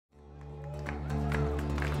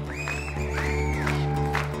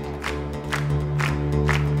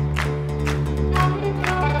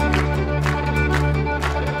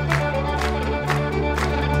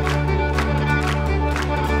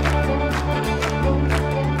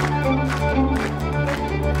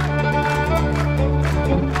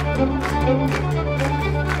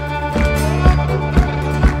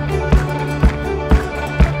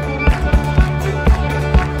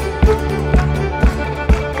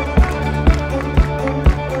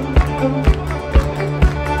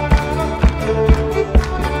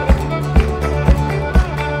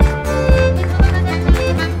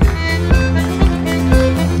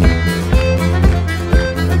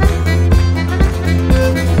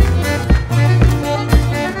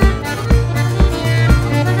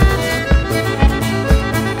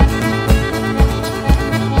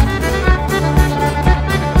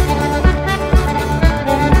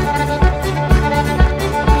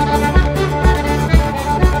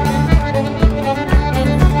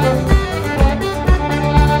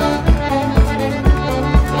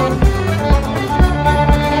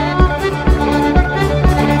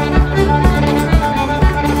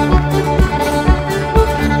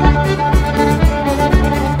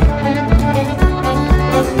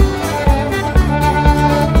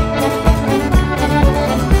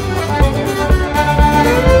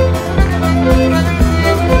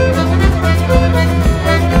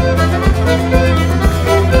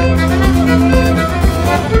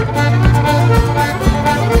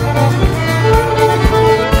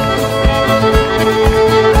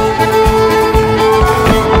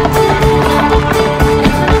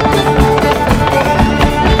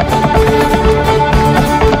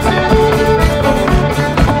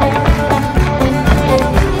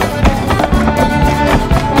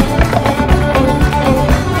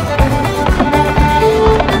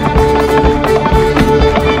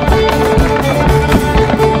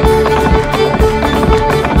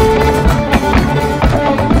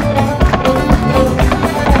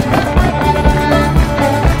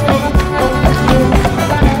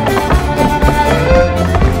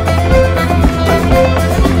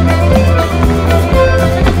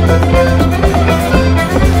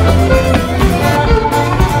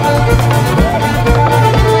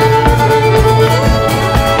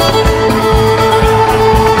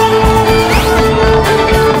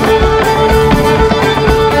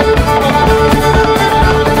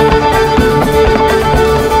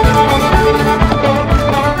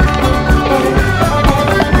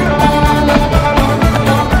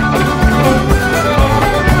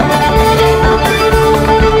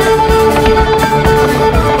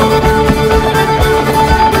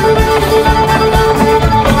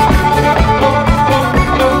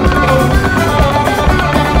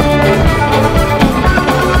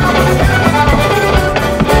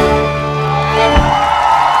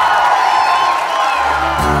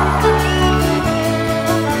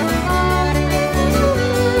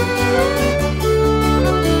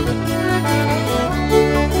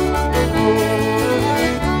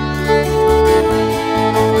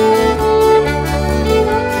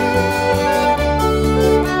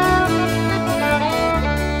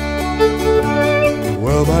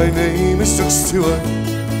to it.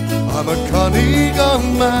 I'm a cunning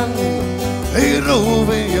young man, a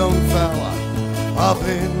roving young fella. I've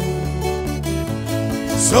been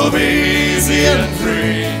so easy and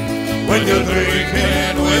free. When you're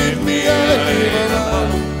drinking with me,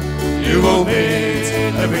 you won't meet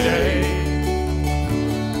every day.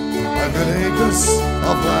 I've got acres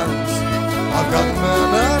of land, I've got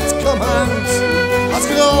men at command, I've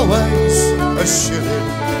got always a shilling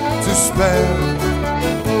to spare.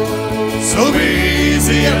 So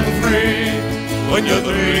easy and free. When you're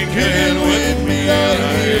drinking with me,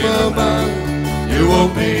 I'm a man you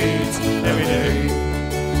won't meet every day.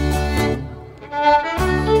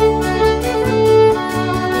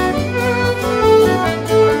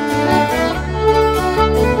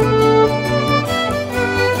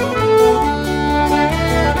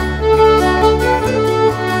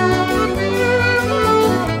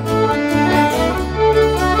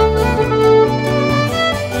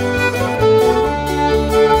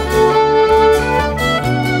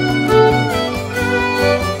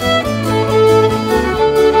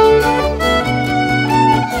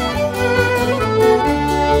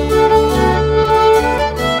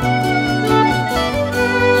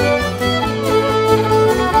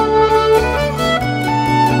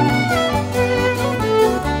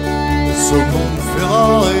 So come fill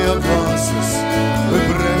all your glasses with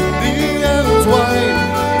brandy and wine.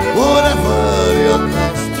 Whatever your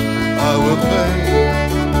cost, I will pay.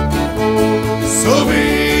 So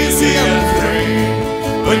easy and free.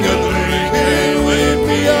 When you're drinking with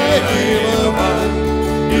me, I'm a man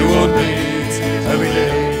you won't meet every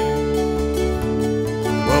day.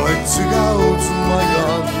 Well, I took out my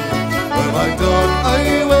gun, with my dog I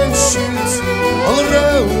went shoot all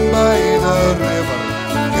around by the river.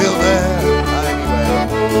 Till there, anywhere.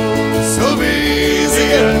 So easy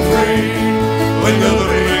and free. When you're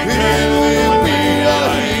drinking with me,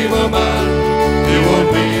 I'm a man you won't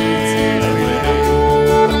meet every day.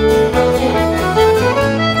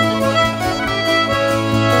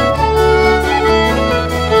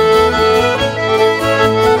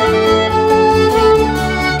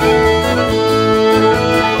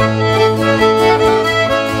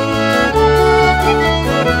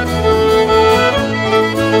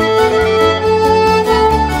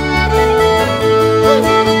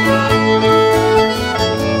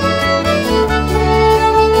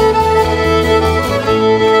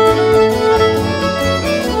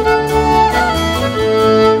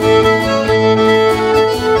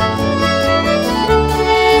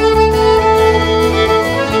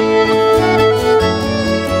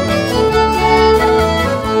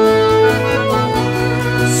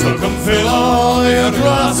 Fill all your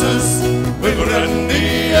glasses with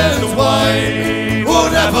brandy and wine.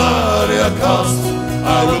 Whatever your cost,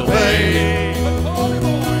 I will pay.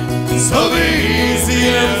 So easy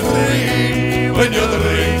and free. When you're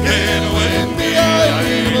drinking with me,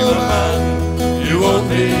 I'm a man you won't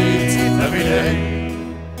meet every day.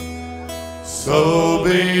 So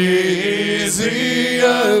be easy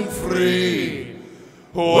and free.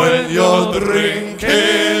 When you're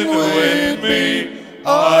drinking with me,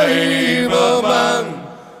 I'm a man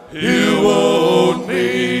you won't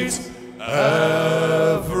meet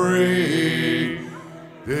every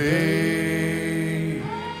day.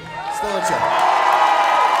 Start chat.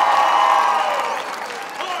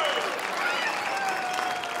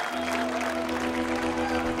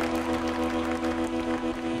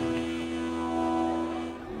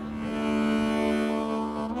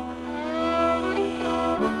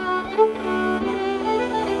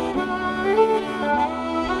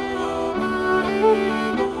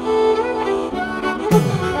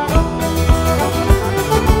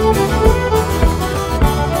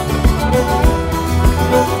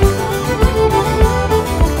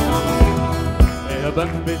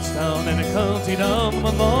 Town in a county down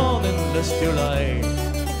one morning this July.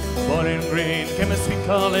 Born in green came a sweet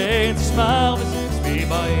Colleen to smile as me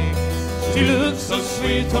by. She looked so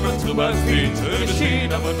sweet on her 2 by feet, to the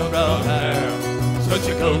sheen of her brown hair. Such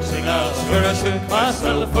a coaxing asked her, I shook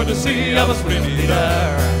myself for to see I was really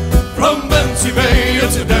there. From Bantry Bay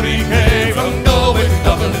to Derry Cay, from Galway to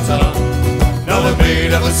Dublin town. Now a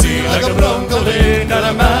maid of a sea like a bronco lane, and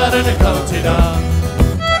a man in a county down.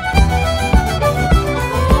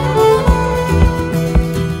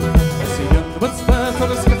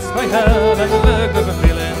 My head, I looked up and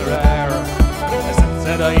feeling rare. I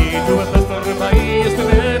said I do a best for my ears to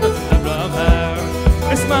live with the brown hair.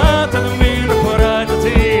 It's mad and a mirror for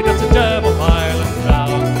identity, that's a jam of Ireland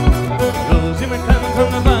down. Those you may come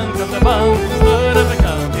from the bank of the mountains, but of the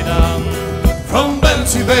county down. From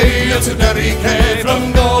Bantry Bay to Derry Cay,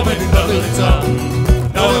 from Galway to Dublin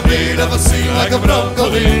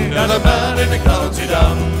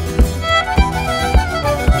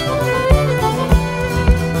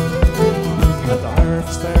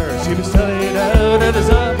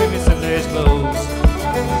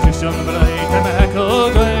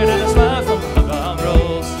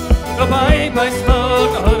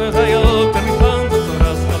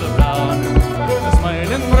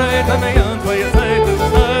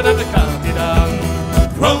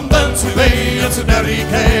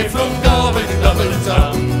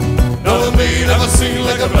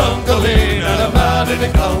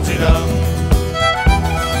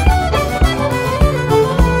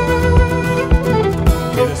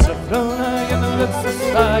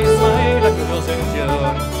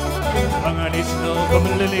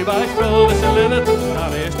wee by Strovis and Lilith and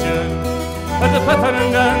Scottish tune. At the pattern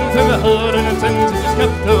and dance in the hood and the tins is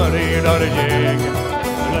kept to a reed or a jig.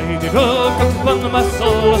 The lady broke up upon my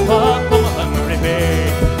soul as pop on my hungry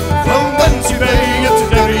pig. From Bantry Bay up to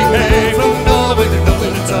Derry Cay, from Galway to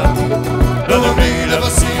Dublin and Town. None of me ever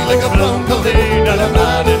seen like a bronco lead, and a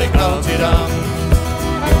man in a county down.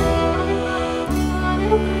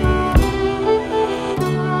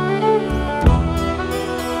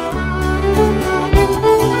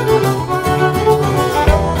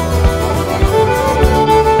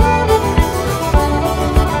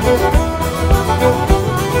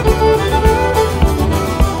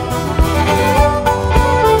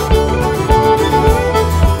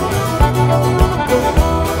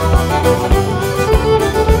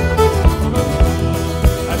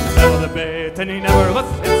 And he never was,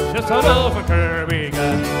 it's just all over Kirby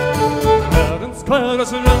again. Cloudens,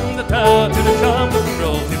 clouds around the town to the shop and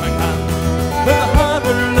Rosie McCann. With the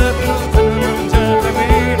harbour left and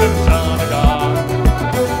Jeremy and Sean Dawn.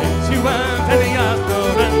 In she went and he asked no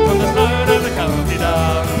rent from the start of the county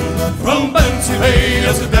down. From Bantry Bay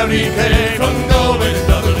up to Derry Cay, from Galway to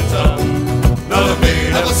Dublin town. None of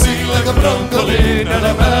me ever seen like a bronco lead, and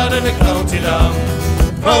a man in a county down.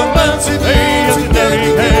 From Bantry Bay up to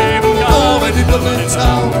Derry Cay, from Galway to Dublin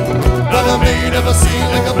town. None of me ever seen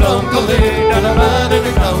like a bronco lead, and a man in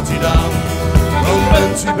a county down. From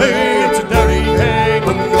Bantry Bay up to Derry Cay,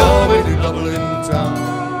 from Galway to Dublin town.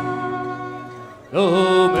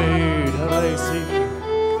 Oh, maid, have I seen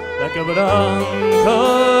like a bronco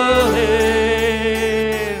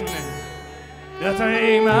lead that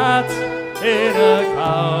I met in a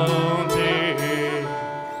county.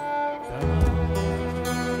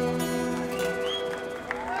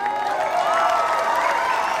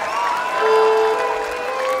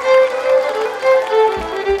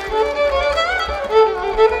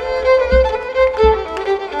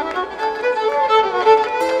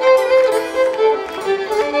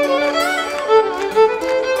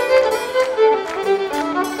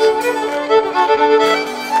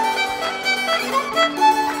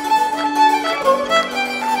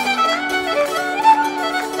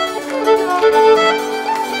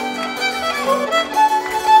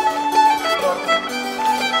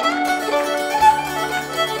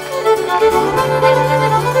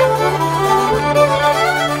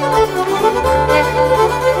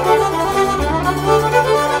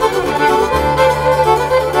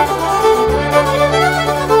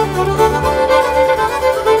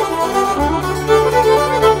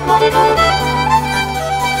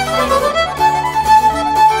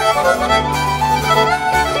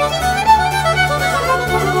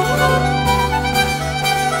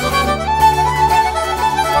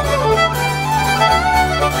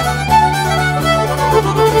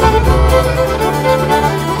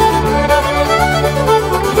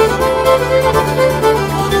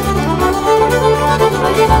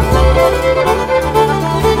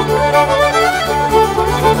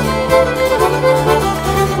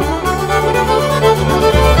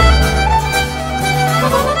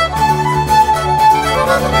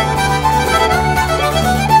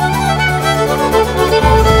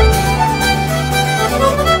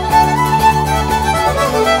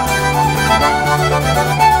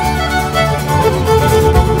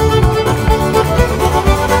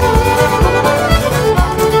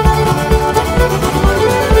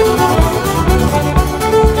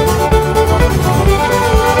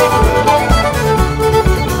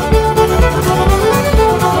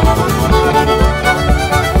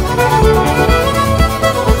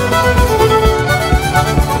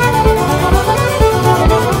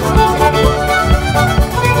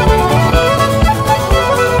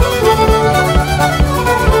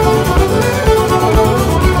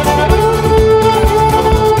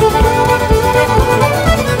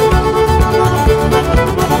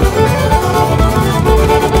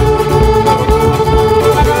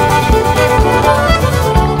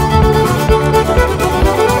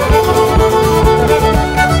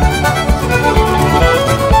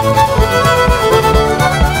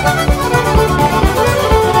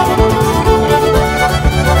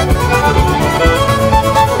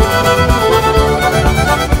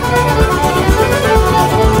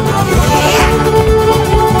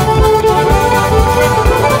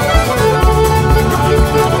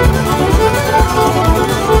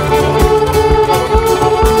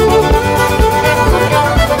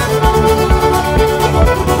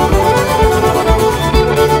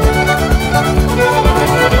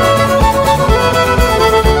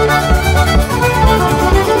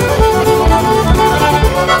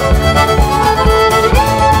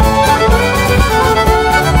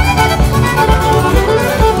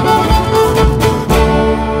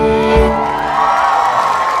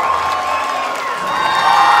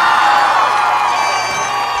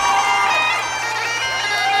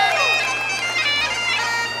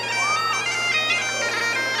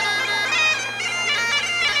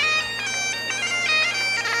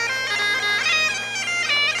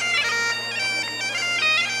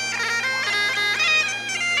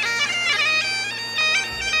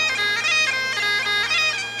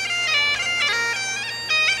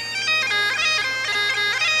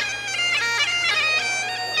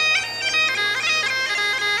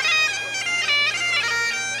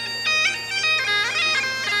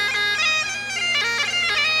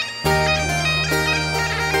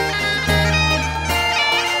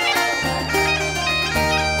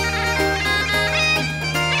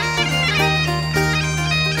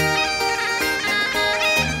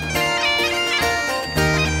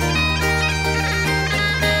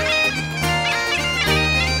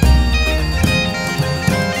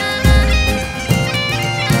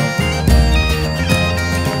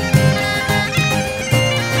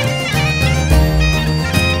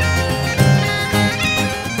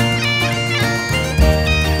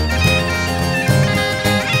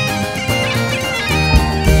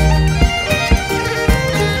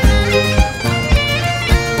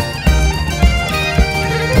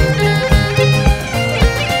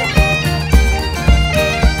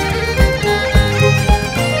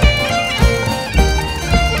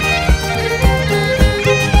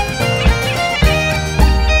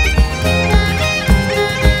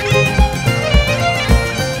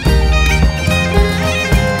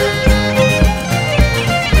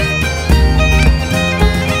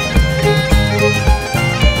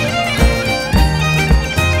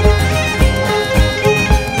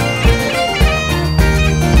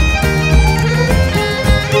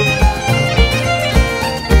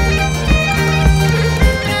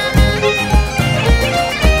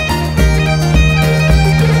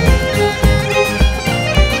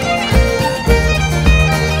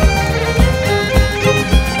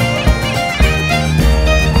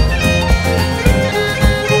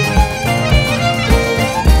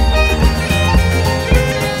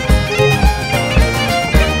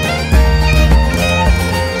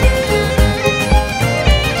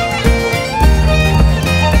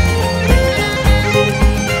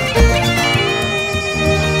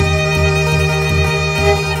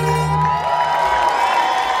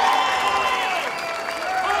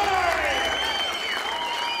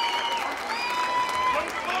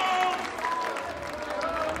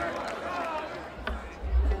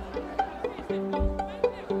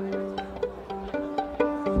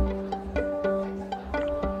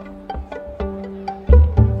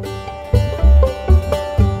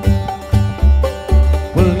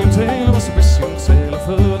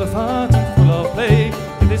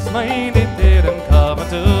 behind it didn't come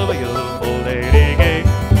to a youthful lady gay.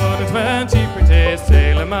 120 pretty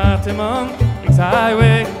sailor met him on King's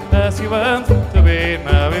Highway as he went to be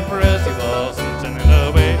married for us. He wasn't in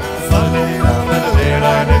the way.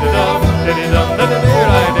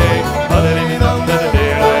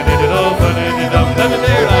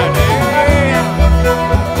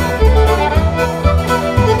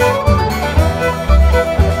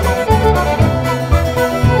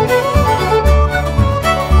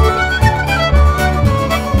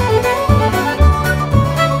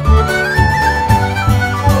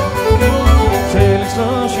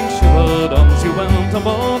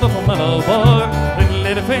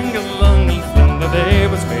 Fingers long and the day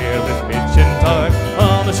was filled with pitch and tar.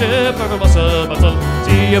 On the ship there was a battle,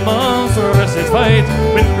 see a monstrous fight.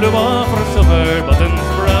 Wind blew off for silver buttons,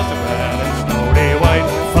 brass and red and snowy white.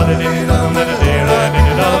 Fa-di-di-dum, da-da-dee,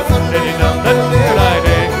 I-di-di-dum, da-di-dum, da-da-dee,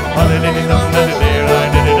 I-di-dee. Fa-di-di-dum, da-da-dee,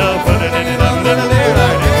 I-di-di-dum, fa-di-di-dum, da-da-dee,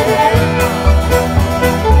 I-di-dee.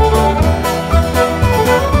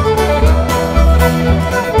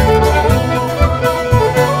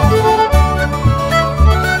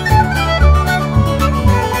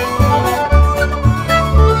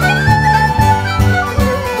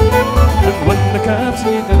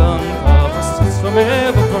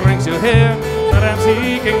 Whoever brings you here, that I'm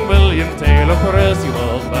seeking William Taylor for us you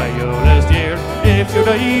all by you last year. If you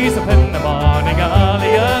rise up in the morning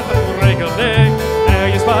early at the break of day, there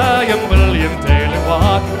you spy young William Taylor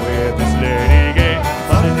walking with his lady gay.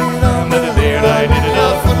 Fa-di-di-dum, da-da-dee,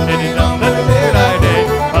 I-di-di-dum, fa-di-di-dum, da-da-dee, I-di-dee.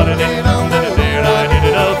 Fa-di-di-dum, da-da-dee,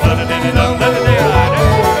 I-di-di-dum, fa-di-di-dum, da-da-dee,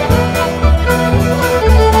 I-di-dee.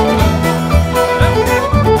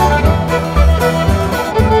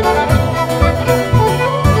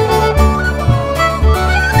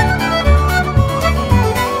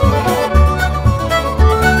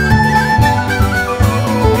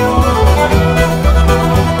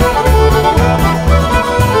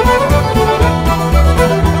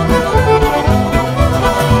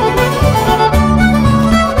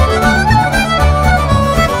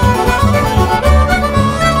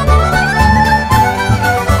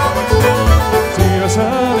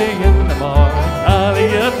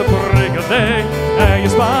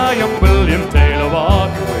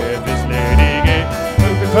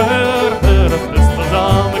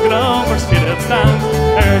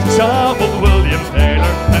 Shuffled William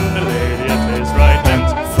Taylor and the lady at his right hand.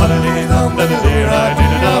 Fa-da-dee-dum, da-da-dee,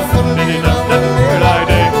 I-dee-dee-dum, fa-da-dee-dum, da-da-dee,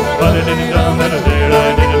 I-dee. Fa-da-dee-dum, da-da-dee,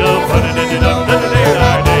 I-dee-dee-dum, fa-da-dee-dum, da-da-dee,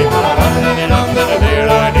 I-dee. Fa-da-dee-dum, da-da-dee,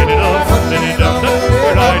 I-dee-dee-dum, fa-da-dee-dum, da-da-dee,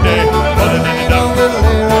 I-dee. Fa-da-dee-dum,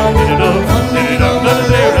 da-da-dee, I-dee-dee-dum, fa-da-dee-dum,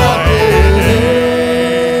 da-da-dee, I-dee.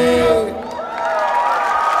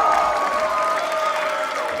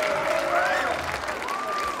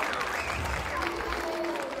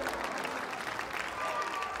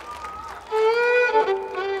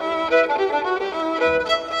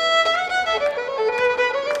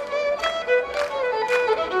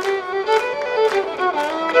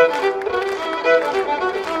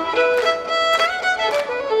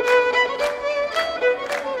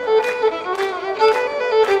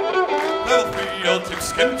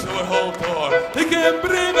 Skin to a whole door. They came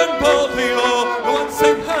brave and boldly, oh. The one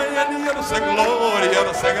sang high and the other sang low. The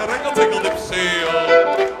other sang a wringle tingle dipsy, oh.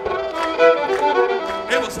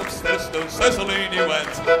 It was upstairs downstairs the lady went,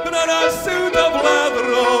 but on a suit of leather,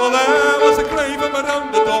 oh. There was a grave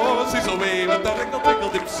around the door. She's away with the wringle tingle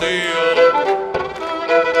dipsy, oh.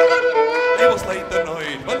 It was late the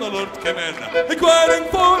night when the Lord came in, inquiring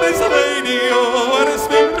for his lady, oh. And his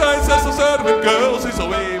name cries as a servant girl. She's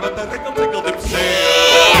away with the wringle tingle dipsy,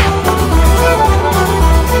 oh.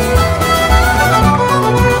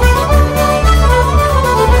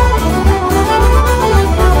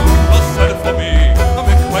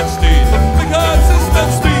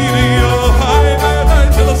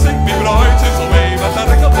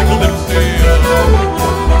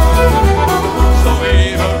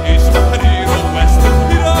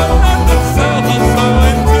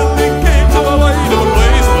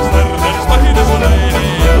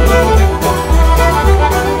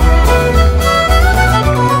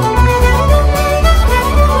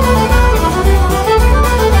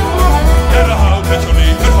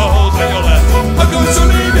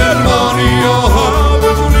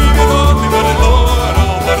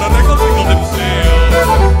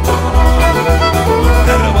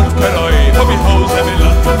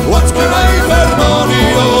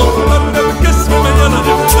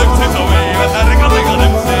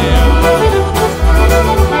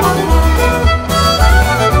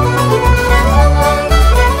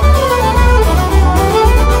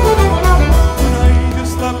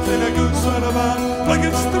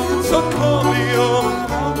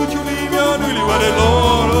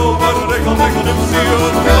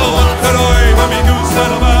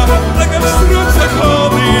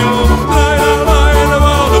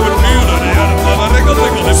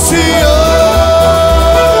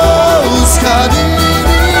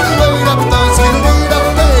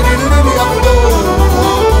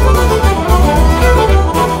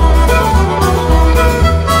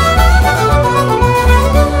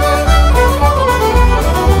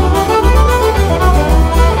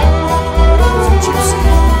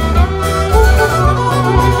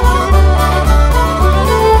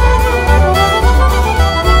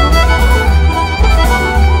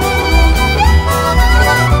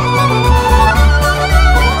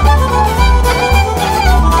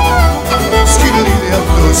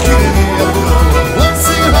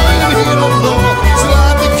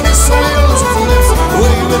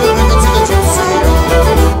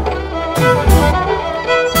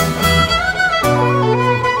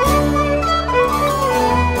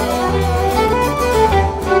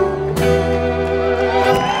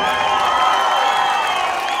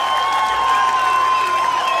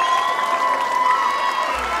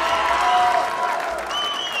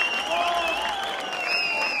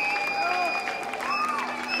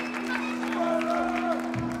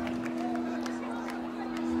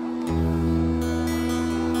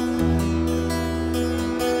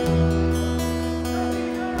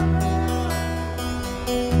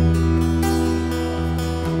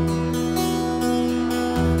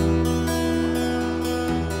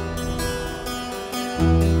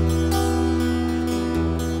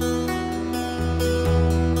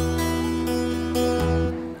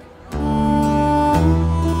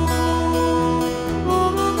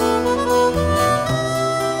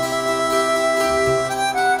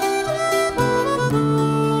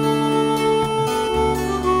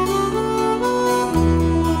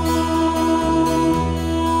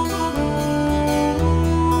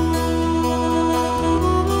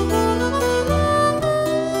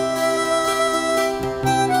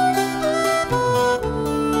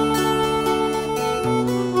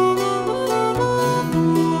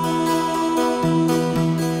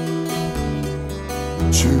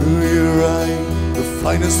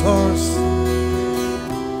 finest horse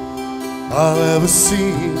I've ever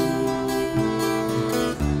seen,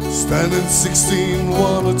 standing 16,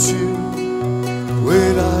 1 or 2,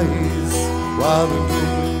 with eyes wild and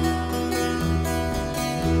green.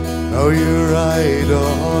 Now you ride a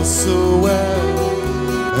horse so well,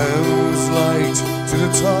 hands light to the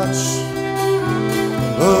touch,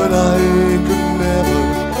 but I could never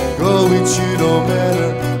go with you no matter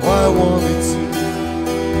what I wanted to.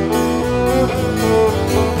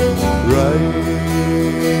 Right.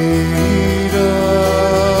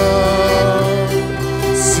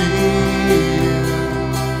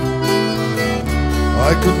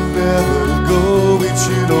 I could never go with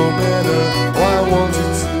you no matter what I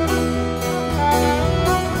wanted to.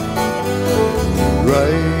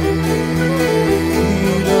 Right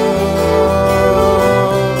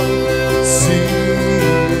on, see,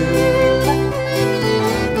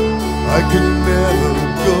 I could never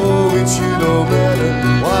go with you no matter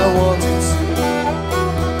what I wanted to.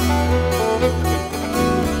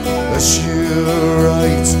 As you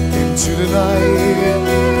right into the night,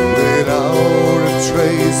 without a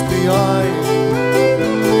trace behind,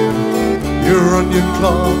 you run your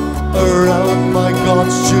claw around my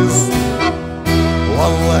guts just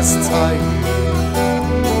one last time.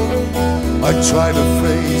 I try to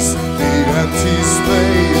face the empty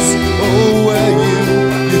space, oh, where you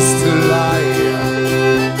used to lie,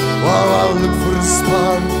 while I look for a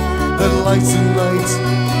spark that lights the night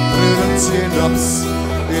through the teardrops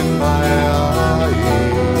in my eye.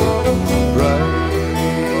 Right.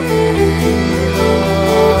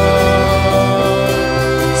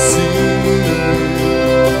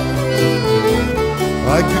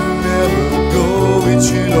 I could never go with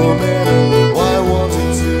you no matter what I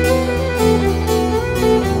wanted to.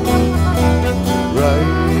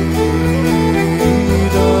 Right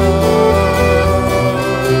on,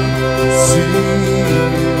 see,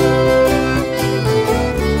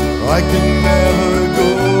 I could never go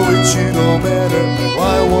with you no matter what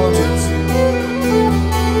I wanted to.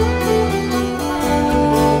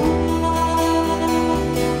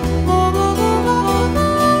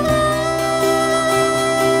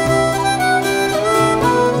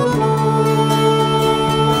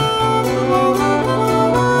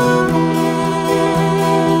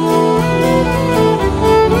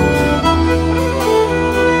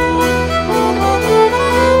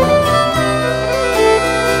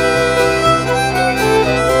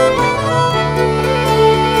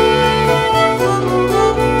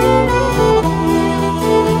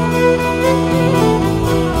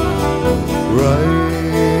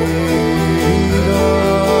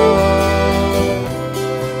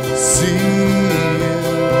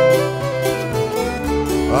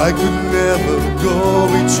 I could never go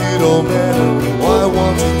with you no matter what I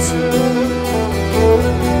wanted to.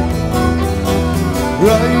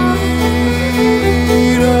 Right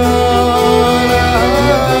on,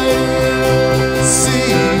 I see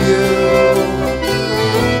you.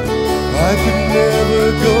 I could never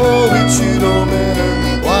go with you no matter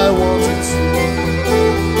what I wanted to.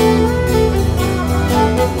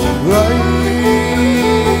 Right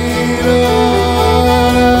on.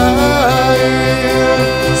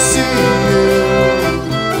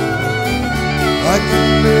 I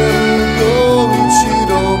could never go with you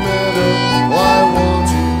no matter what I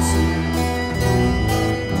wanted to.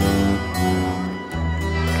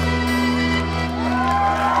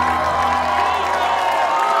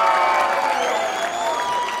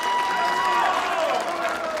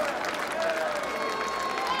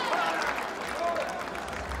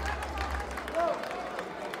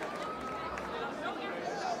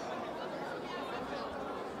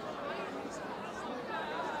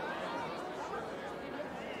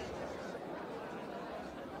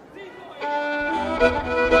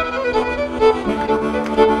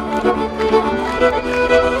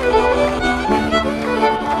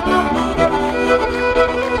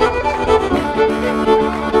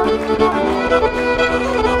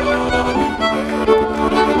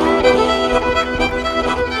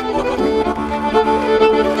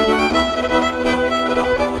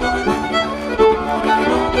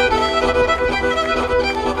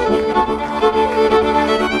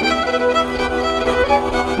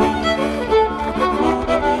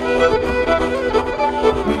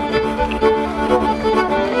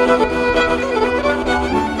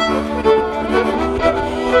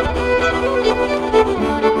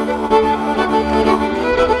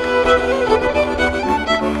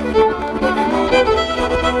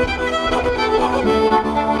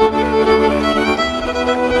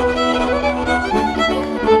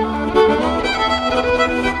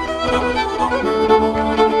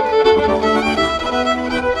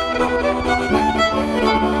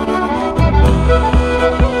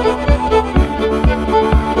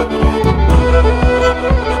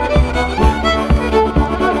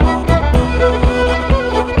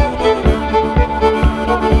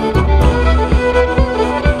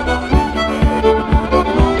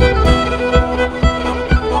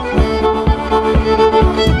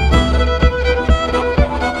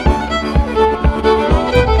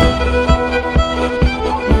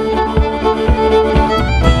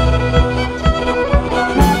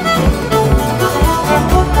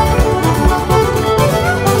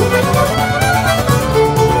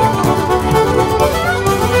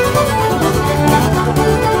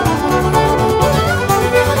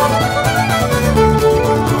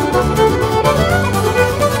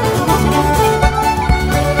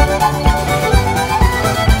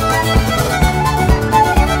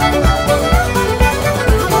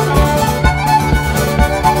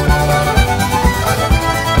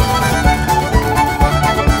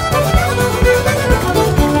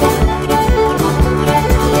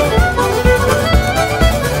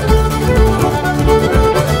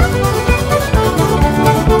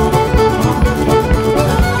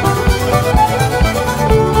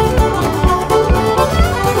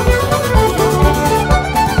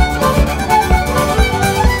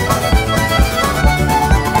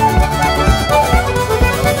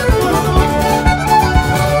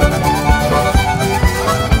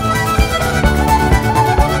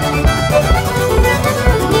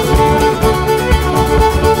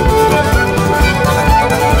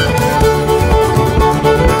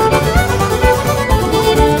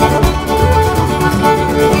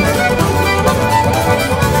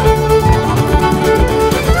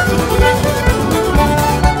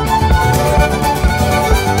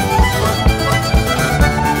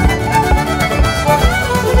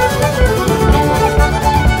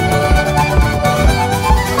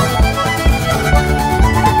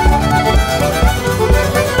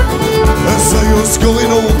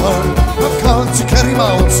 going over from Cork to Kerry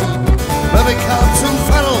Mountain. Where the captain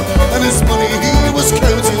fell and his money he was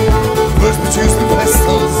counting. First produced the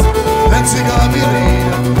pistols, then took on the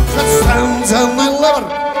lead. That stands on the lever,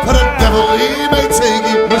 for the devil he may take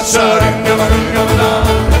it. But shouting,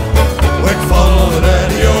 Wick follow the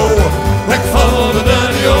daddy-o, Wick follow the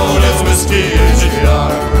daddy-o, there's whiskey in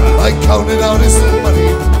GR. I counted out his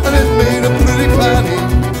money, and it made a pretty penny.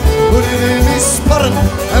 Put it in his spudding,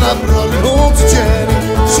 and I brought it home to Jenny.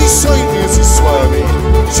 She signed me as she swore me,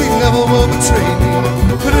 she never will betray me.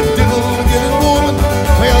 But a devil get it woman,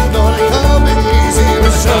 I know it can't be easy.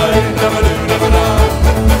 But shine, never do, never know.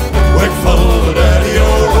 Wick follow the daddy-o,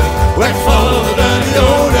 Wick follow the daddy-o,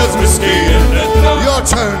 there's whiskey in it. Your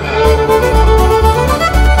turn.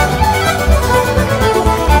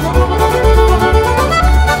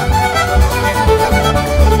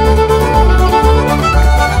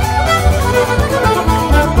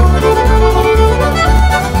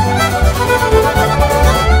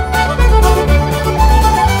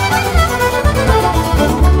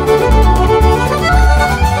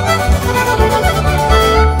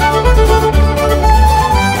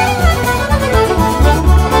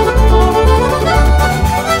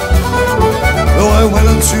 I went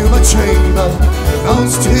into my chamber, now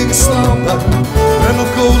it's taking slumber. And of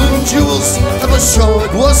golden jewels, I was sure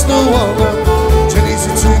it was no wonder. Jenny's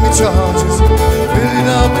into me charges, filling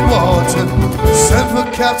up in water. Sent for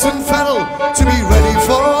Captain Fennel to be ready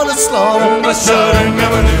for the slaughter. I shouting,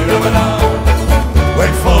 never knew, never know.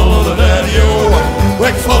 Wake follow the daddy-o,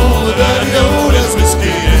 wake follow the daddy-o, there's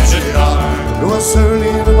whiskey in GR. It was early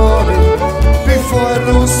in the morning, before I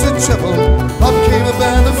rose to chapel. Up came a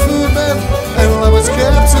band of foodmen, and I was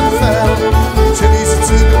Captain Fell. Jenny's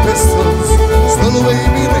into the pistols, stole away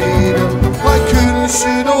me radio. I couldn't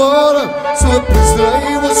shoot the water, so a pistol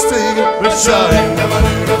I was taking. But shouting, never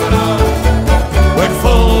knew, never know. Wake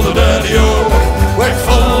follow the daddy-o, wake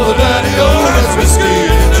follow the daddy-o, there's whiskey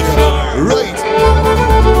in the car. Right.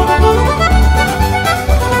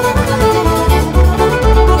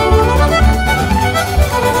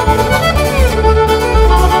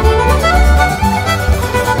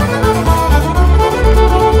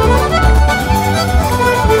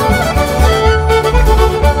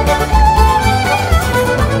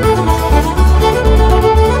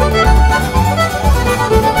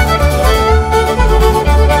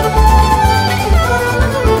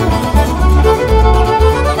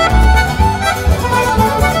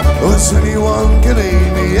 Anyone can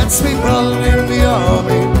aid me, it's me brother in the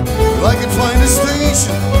army. If I can find a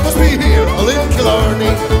station, must be here, all in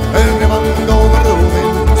Killarney. And if I'm going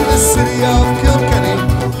roaming to the city of Kilkenny,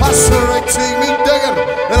 pastor, I take me dagger,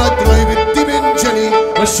 and I drive it deep in Jenny.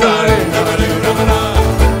 A shouting, never do, never know.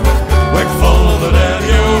 Wick follow the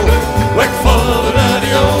daddy-o, Wick follow the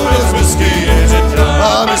daddy-o, there's whiskey in it.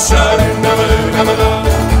 I'm a shouting, never do, never know.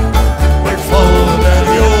 Wick follow the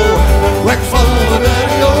daddy-o, Wick follow the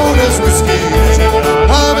daddy-o, there's whiskey in it.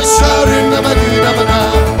 I'm a shouting, never do, never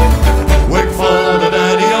know. Wick follow the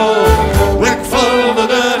daddy-o, Wick follow the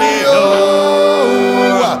daddy-o,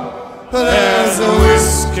 there's a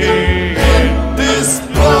whiskey in this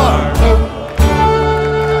bar.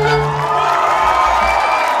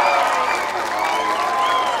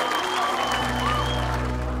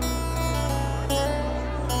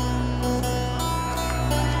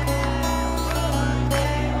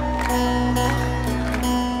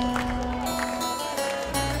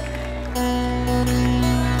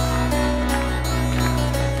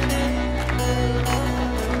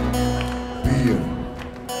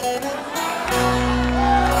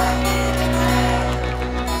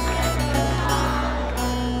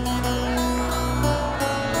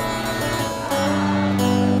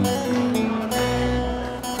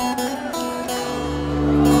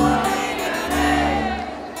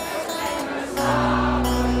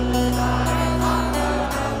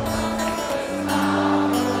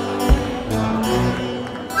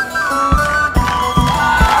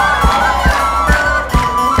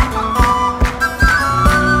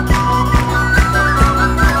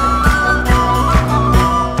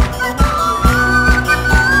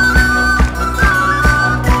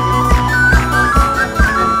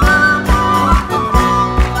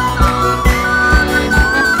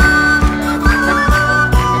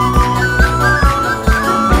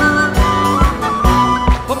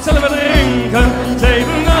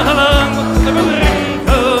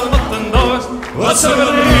 Wat zullen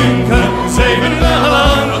we drinken? 7 dagen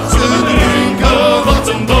lang. Wat zullen we drinken? Wat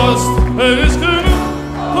een dorst. Er is genoeg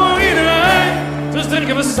voor iedereen. Dus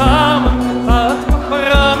drinken we samen. Laat het maar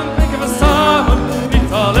ramen. Drinken we samen.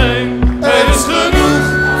 Niet alleen. Er is genoeg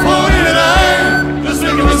voor iedereen. Dus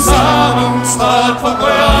drinken we samen. Staat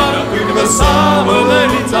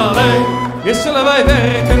alleen. Eerst zullen wij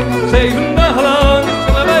werken, 7 dagen lang. Eerst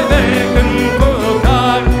zullen wij werken voor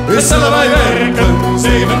elkaar. Eerst zullen wij werken,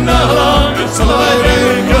 7 dagen lang. Eerst zullen wij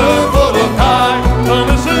werken voor elkaar. Dan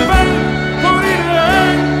is er werk voor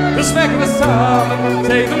iedereen. Dus werken we samen,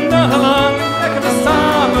 7 dagen lang. Werken we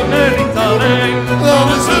samen en niet alleen. Dan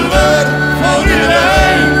is er werk voor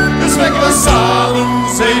iedereen. Dus werken we samen,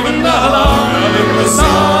 7 dagen lang. Werken we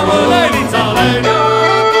samen en niet alleen.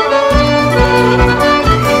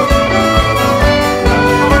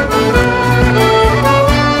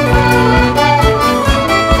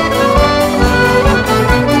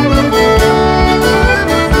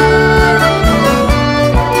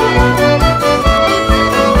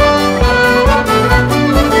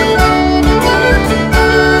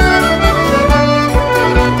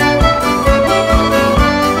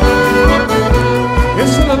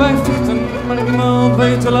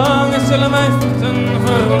 Te lang is zullen wij vechten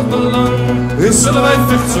voor ons belang. Is zullen wij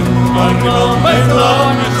vechten, maar niemand weet te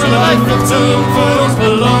lang. Is zullen wij vechten voor ons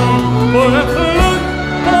belang. Voor het geluk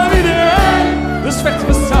van iedereen. Dus vechten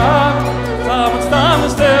we samen, samen staan we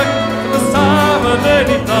sterk. We samen en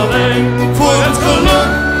niet alleen. Voor het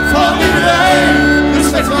geluk van iedereen. Dus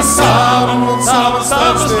vechten we samen, want samen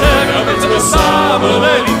staan we sterk. Vechten we samen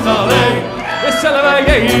en niet alleen. Is zullen wij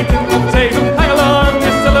eten, 7 dagen lang.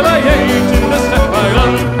 Is zullen wij eten, dus vechten wij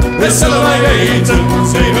lang. Is zullen wij eten,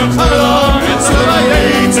 7 dagen lang. Is zullen wij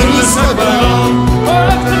eten, dus vechten wij lang. Voor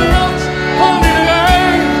het genot van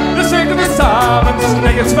iedereen. Dus eten we samen, dus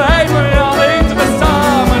nergens twijfel. Ja, eten we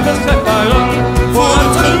samen, dus vechten wij lang. Voor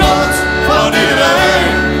het genot van iedereen.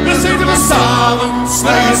 Dus eten we samen,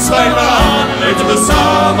 nergens twijfel aan. Eten we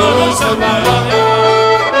samen, dus vechten wij lang.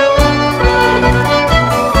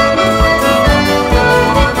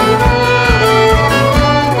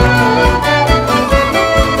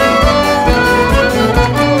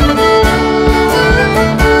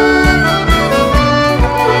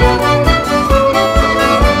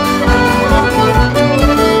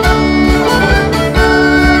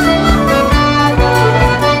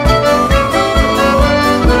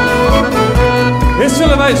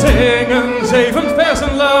 Zullen wij zingen, 7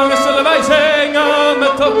 versen lang, zullen wij zingen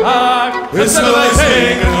met elkaar. Zullen wij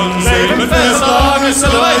zingen, 7 versen lang,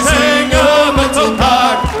 zullen wij zingen met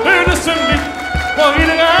elkaar. Dit is een lied voor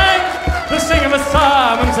iedereen, dus zingen we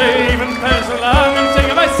samen, 7 versen lang, en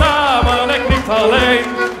zingen wij samen, ik niet alleen.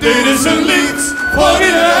 Dit is een lied voor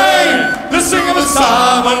iedereen, dus zingen we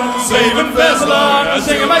samen, 7 versen lang, en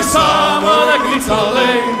zingen wij samen, ik niet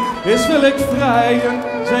alleen. Is wil ik vrijen,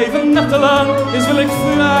 7 nachten lang, is wil ik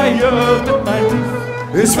vrijen met mijn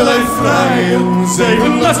lief. Is wil ik vrijen,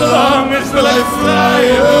 7 nachten lang, is wil ik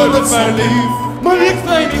vrijen met mijn lief. Maar ik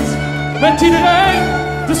vrij niet met iedereen,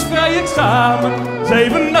 dus vrij ik samen,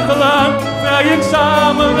 7 nachten lang, vrij ik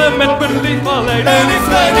samen met mijn lief alleen. En ik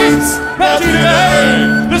vrij niet met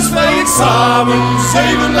iedereen, dus vrij ik samen,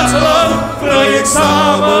 7 nachten lang, vrij ik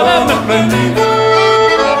samen met mijn lief.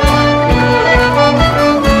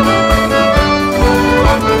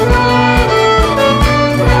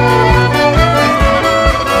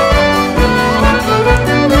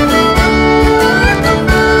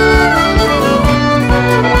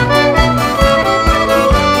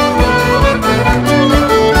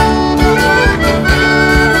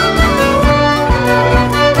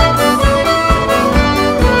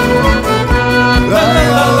 La la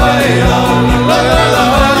la la la la la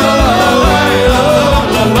la la la.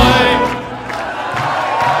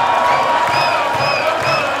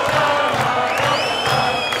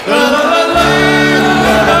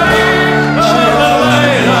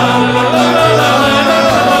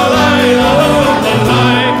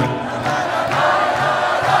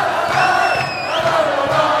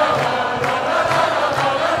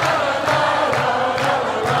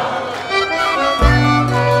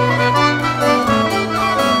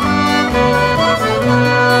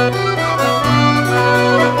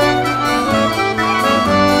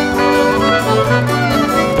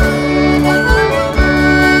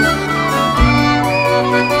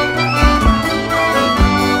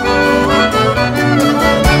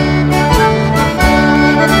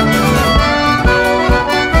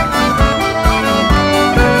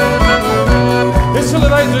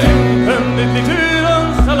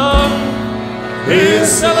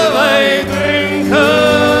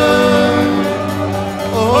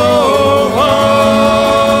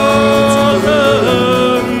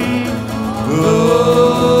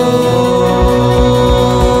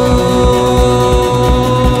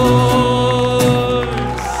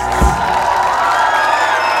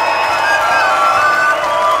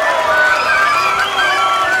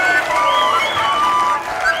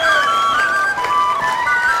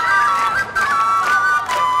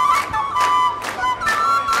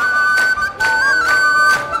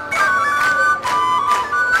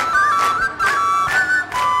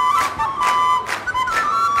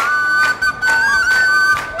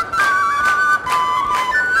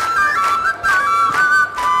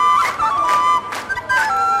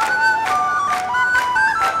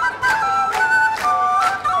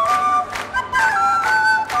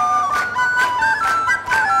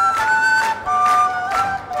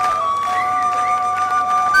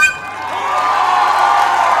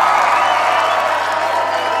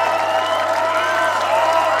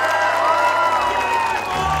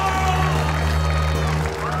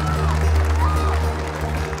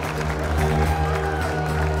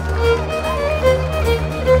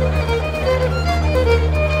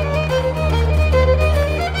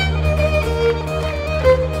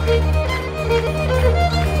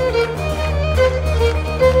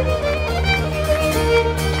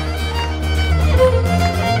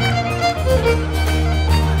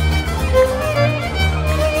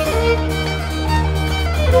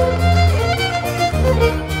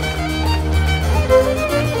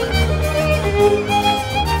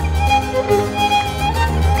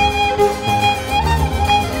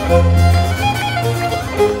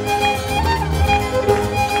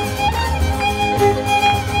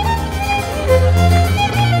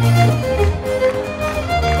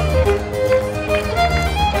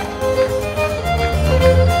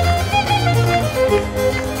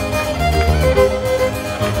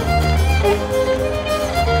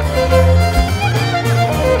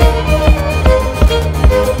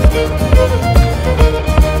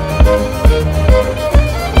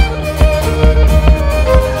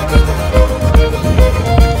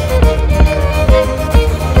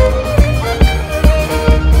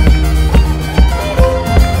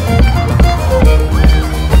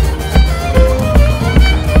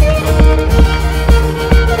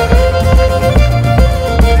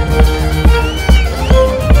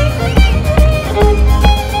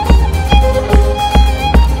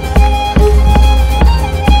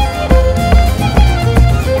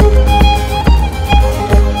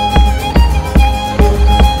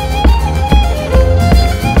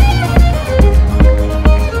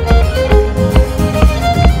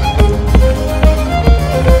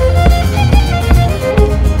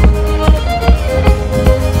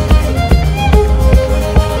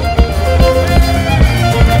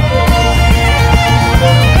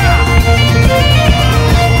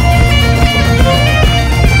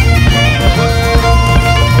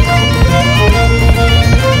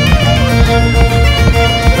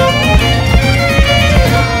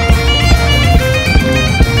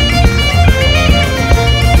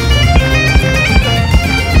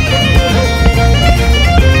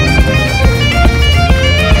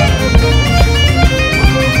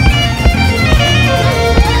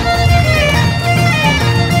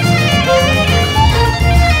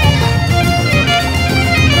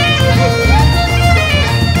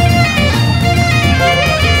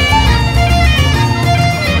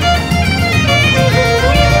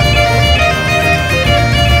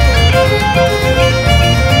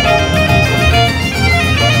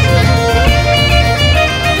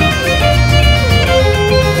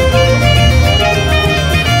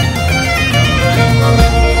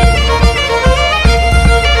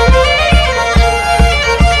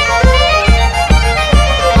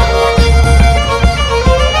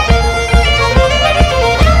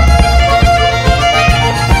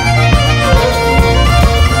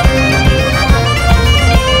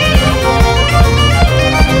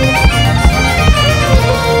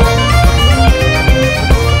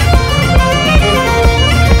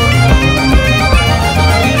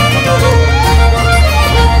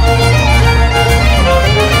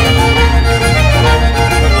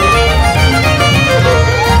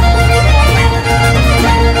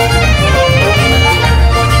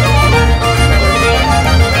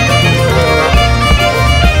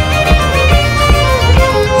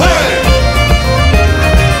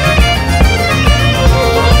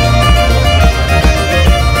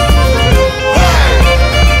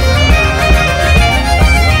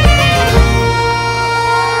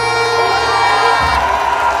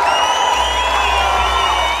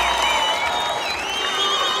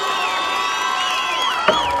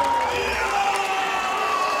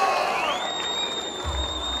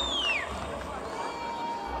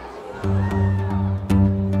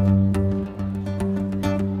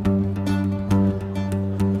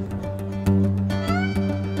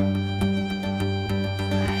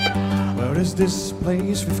 Where is this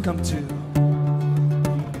place we've come to?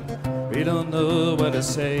 We don't know what to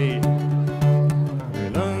say. We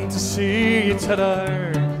long to see each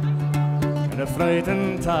other in a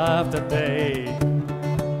frightened half the day.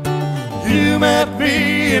 You met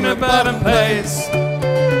me in a bottom place.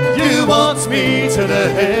 You want me to the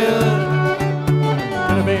hill.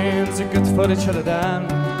 And it means a good for each other then.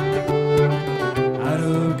 I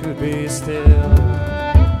know could be still.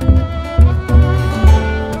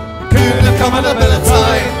 Could have come in a better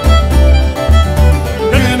time.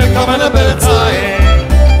 Could have come in a better time.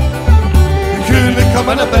 Could have come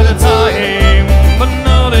in a better time. But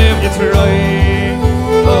not if you try.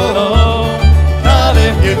 Oh no, Not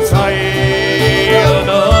if you try. oh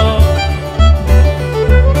no.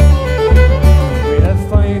 We have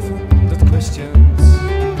 500 questions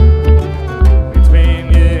between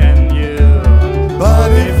you and you.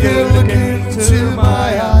 But if you look into my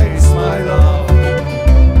eyes, my love,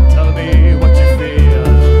 Tell me what you feel.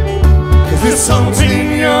 if it's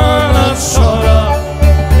something you're not sure of,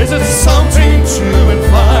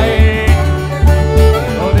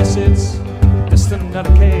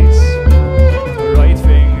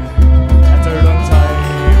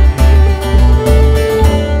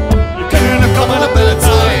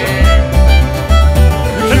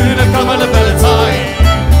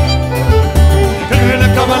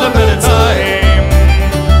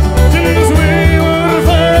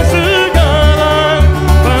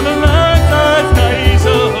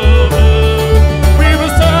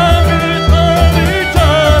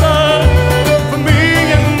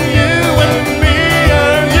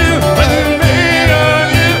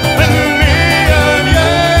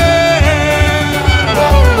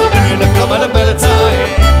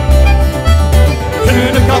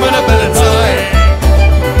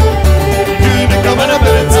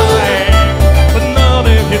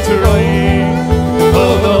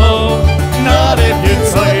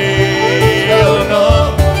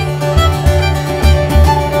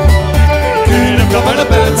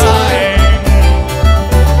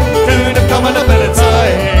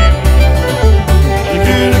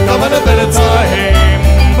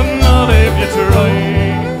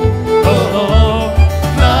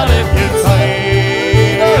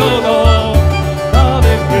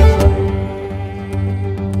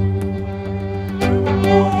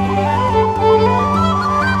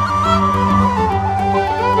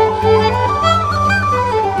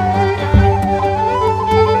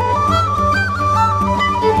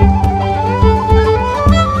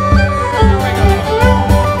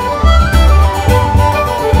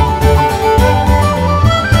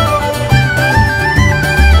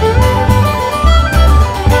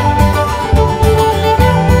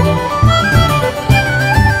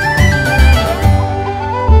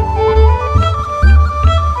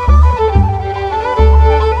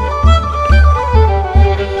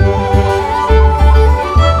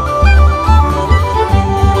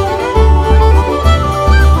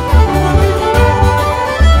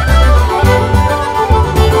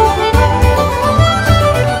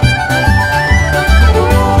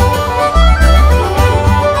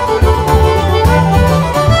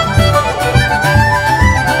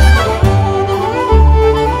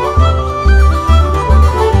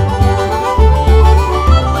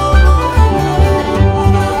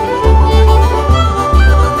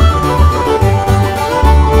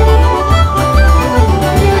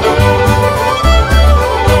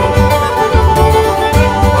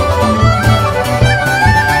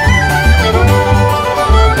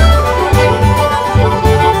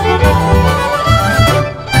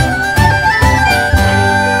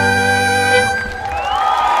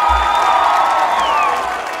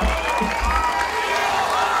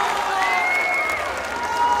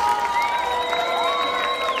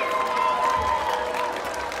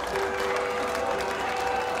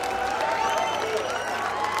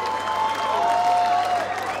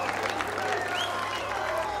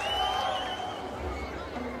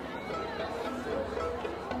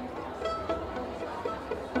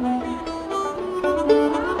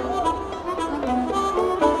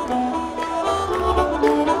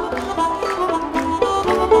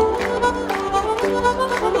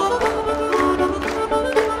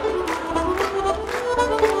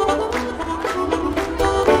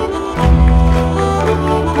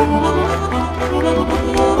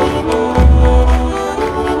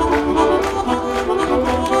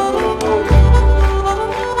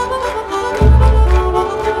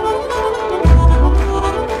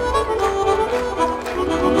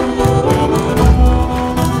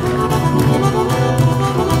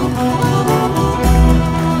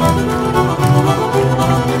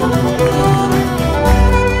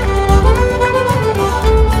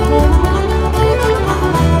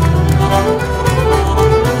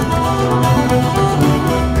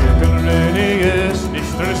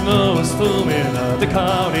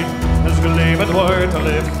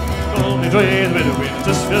 dreams with the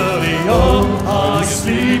winter's fury. Oh, are you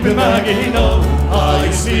sleeping, Maggie? No, are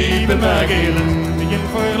you sleeping, Maggie? Begin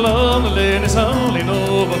for your loneliness, only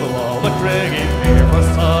over the wall. The craggy here was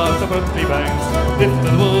tossed the Berkeley banks,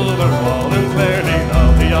 lifted over wall and clearly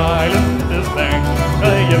of the island is bank.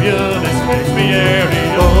 I give you this makes me airy.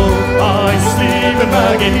 Oh, are you sleeping,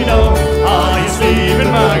 Maggie? No, are you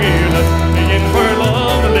sleeping, Maggie? Begin for your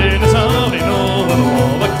loneliness, only over the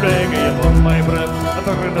wall. The craggy upon my breath, I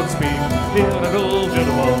turn and speak. Here I go to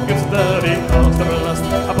the wall, gets dirty, comes the lust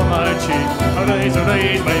upon my cheek. I raise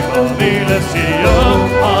my body, let's see. Oh,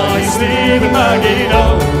 are you sleeping, Maggie? No,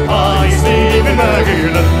 are you sleeping,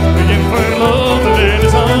 Maggie? Begin for your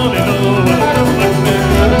loneliness, only over the wall.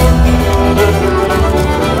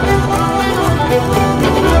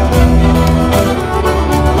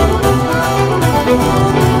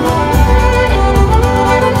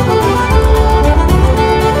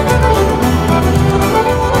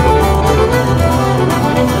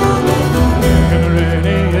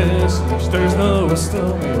 There's no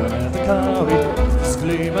stormy at the carry, this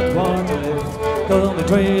gleam at water lift, on the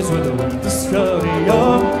trees with the wind is fury.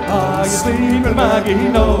 Oh, are you sleeping, Maggie?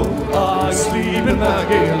 No, are you sleeping,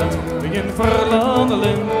 Maggie? Let's begin for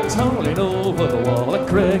London, it's howling over the wall at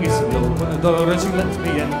Craigie's. You open the door and she let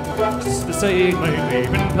me in, just to save my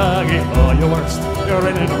leaving Maggie. Oh, you're worst, you're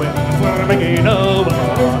in the wind for Maggie. No, but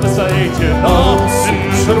on the side you know,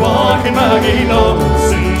 since you're walking, Maggie. No,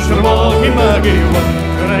 since you're walking, Maggie.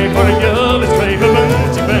 Cry for you, let's cry for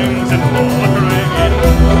magic bangs and water ringing.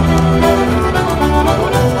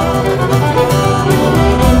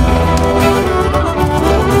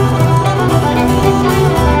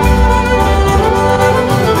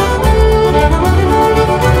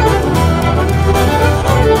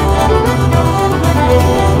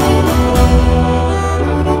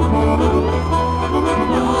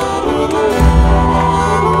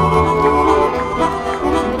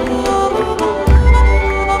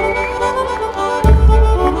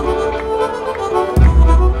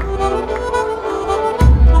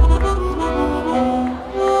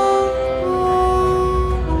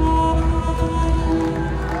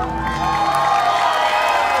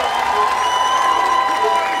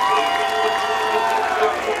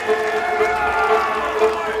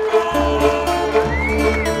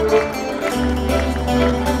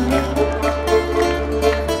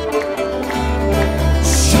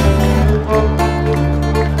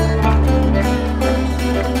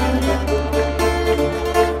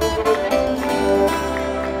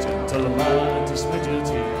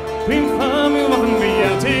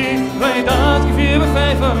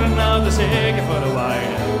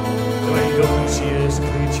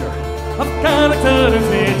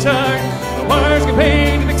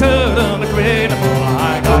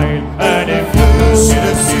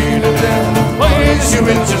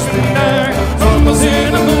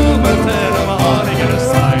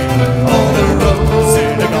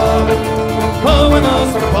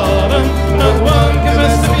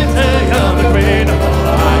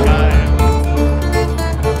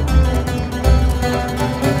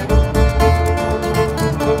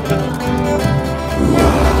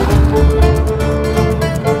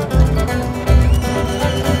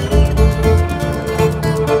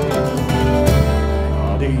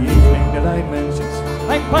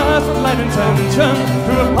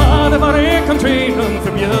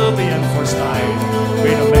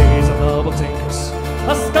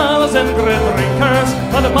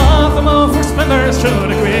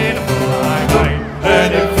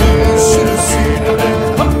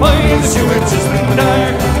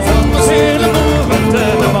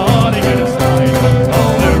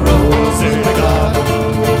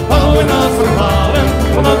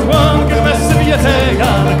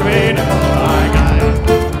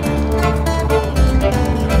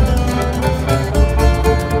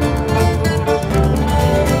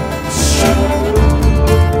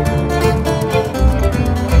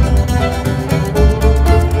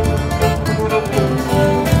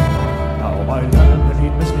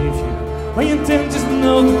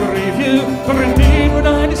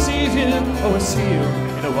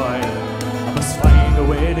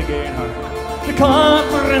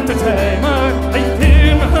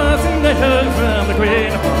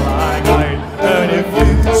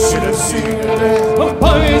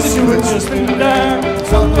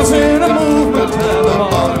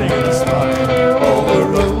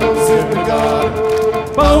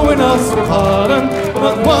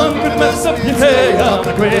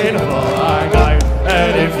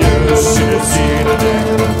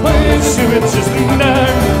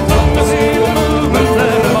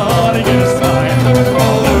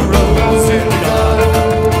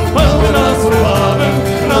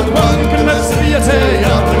 One can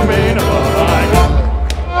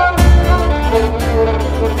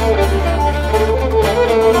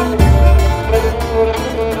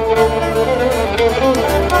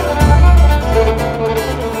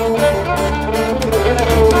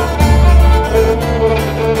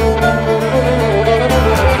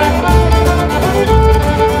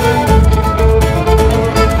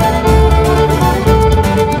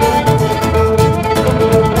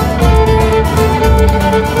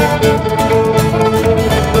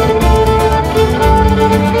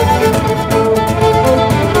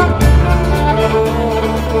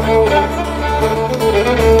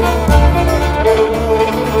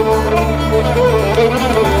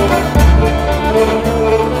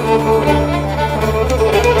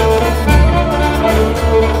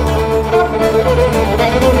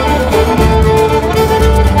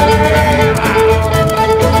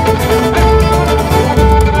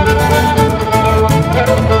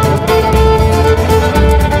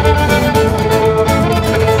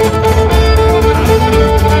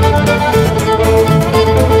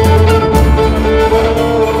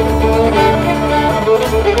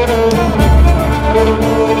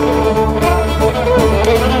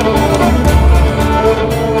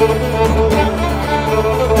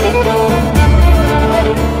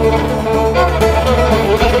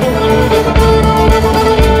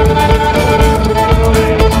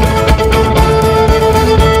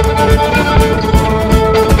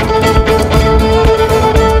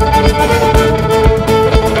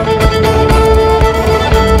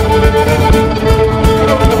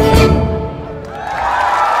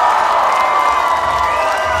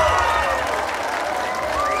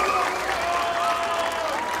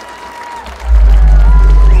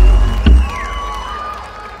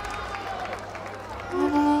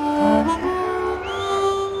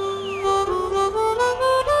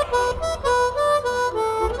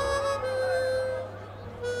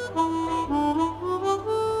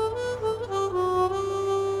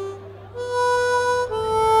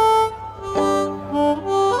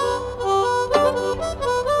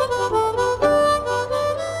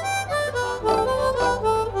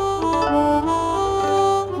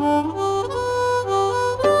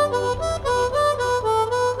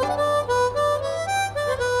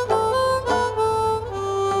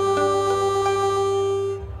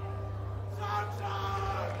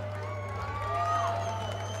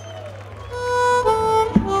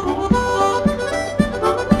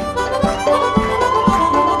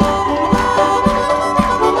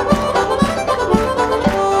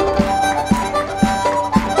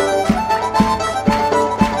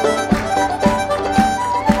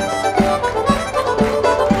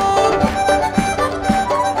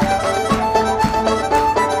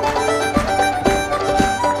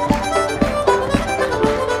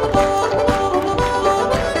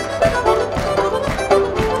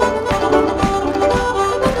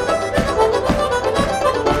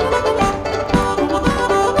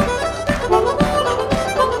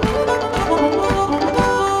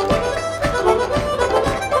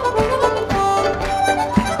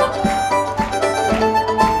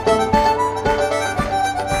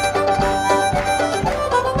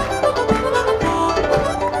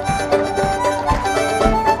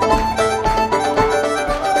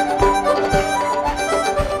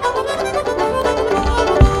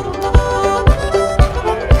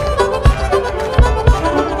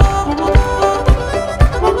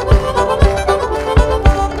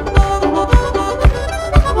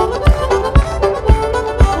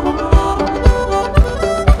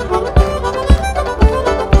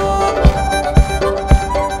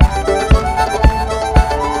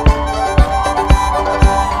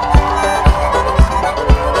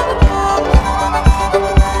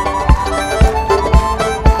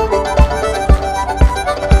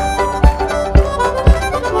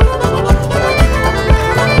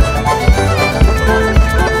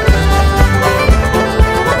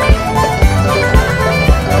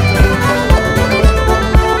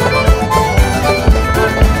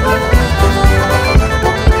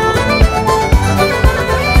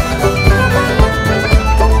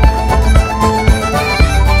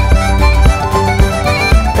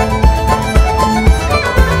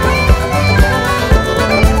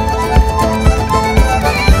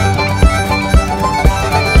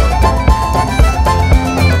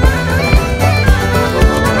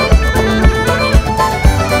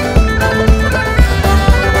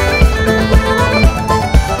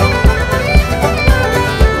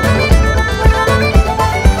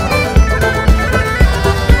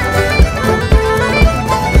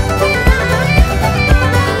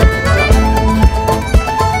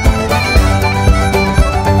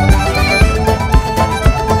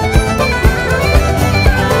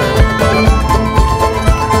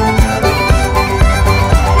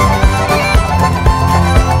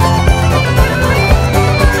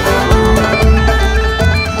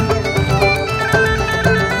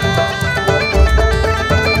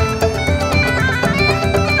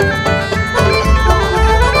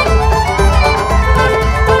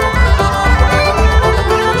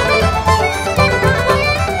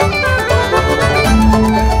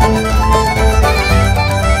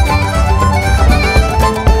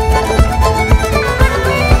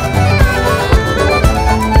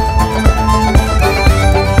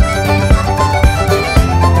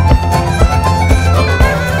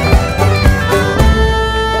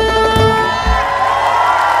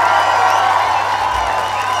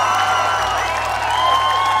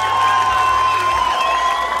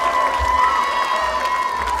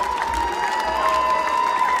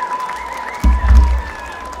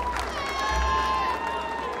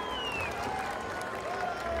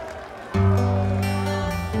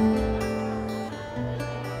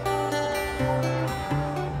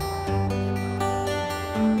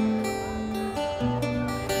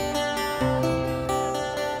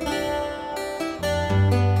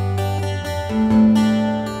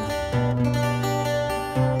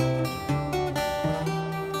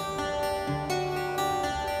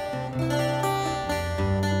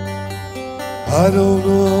I don't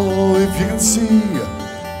know if you can see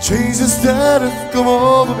changes that have come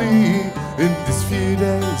over me in these few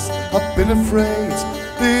days. I've been afraid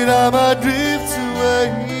that I might drift away.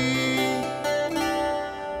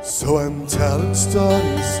 So I'm telling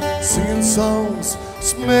stories, singing songs,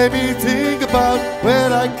 just made me think about where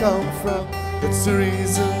I come from. That's the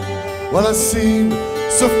reason why I seem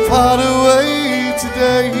so far away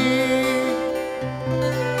today.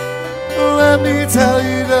 Let me tell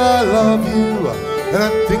you that I love you, and I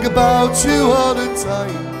think about you all the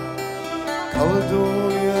time.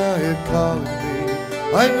 Caledonia, you're calling me,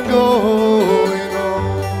 I'm going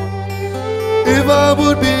home. If I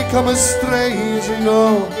would become a stranger, you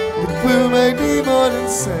know, it will make me more than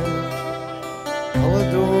sad.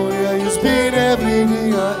 Caledonia, you've been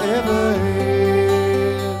everything I ever had.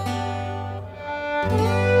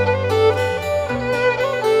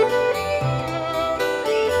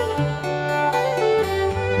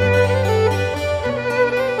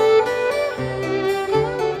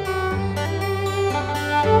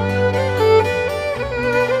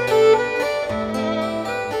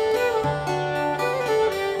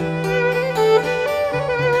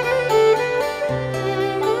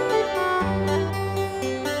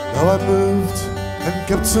 Now I moved and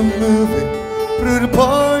kept on moving through the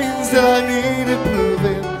points that I needed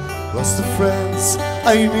proving. Lost the friends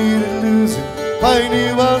I needed losing, I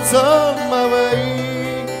knew I was on my way.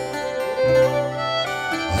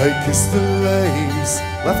 I kissed the lace,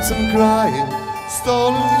 left them crying.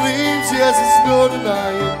 Stolen dreams, yes, it's no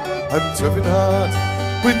denying. I'm driving hard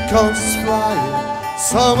with conscience flying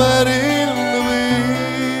somewhere in the wind.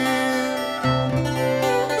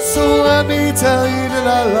 So let me tell you that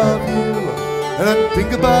I love you, and I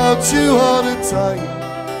think about you all the time.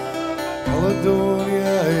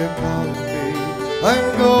 Caledonia, you're calling me, I'm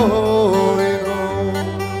going home.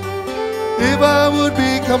 If I would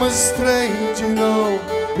become a stranger, you know,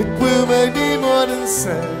 it will make me more than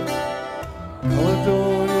sad.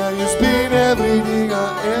 Caledonia, you've been everything I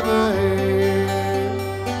ever had.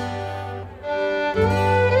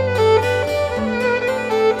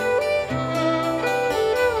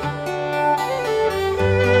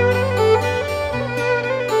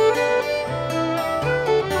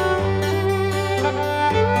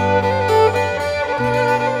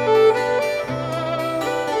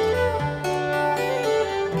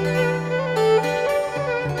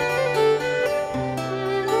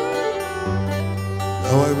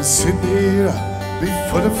 Now I'm sitting here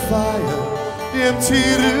before the fire, the empty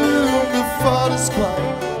room, the forest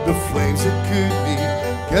quiet. The flames that could be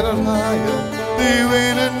getting higher, they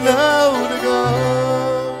waited now to go.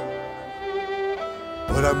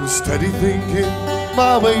 But I'm steady thinking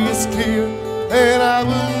my way is clear, and I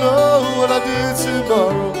will know what I do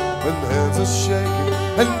tomorrow. When hands are shaking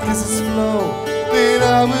and kisses flow, then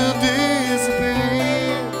I will disappear.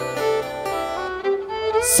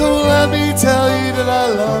 So let me tell you that I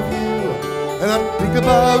love you, and I think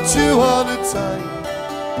about you all the time.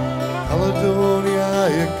 Caledonia,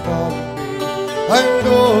 you're calling me, I'm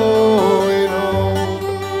going home.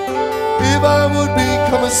 If I would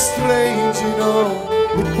become a stranger, you know,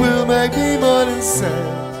 it will make me more than sad.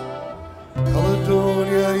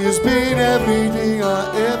 Caledonia, you've been everything I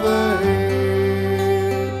ever had.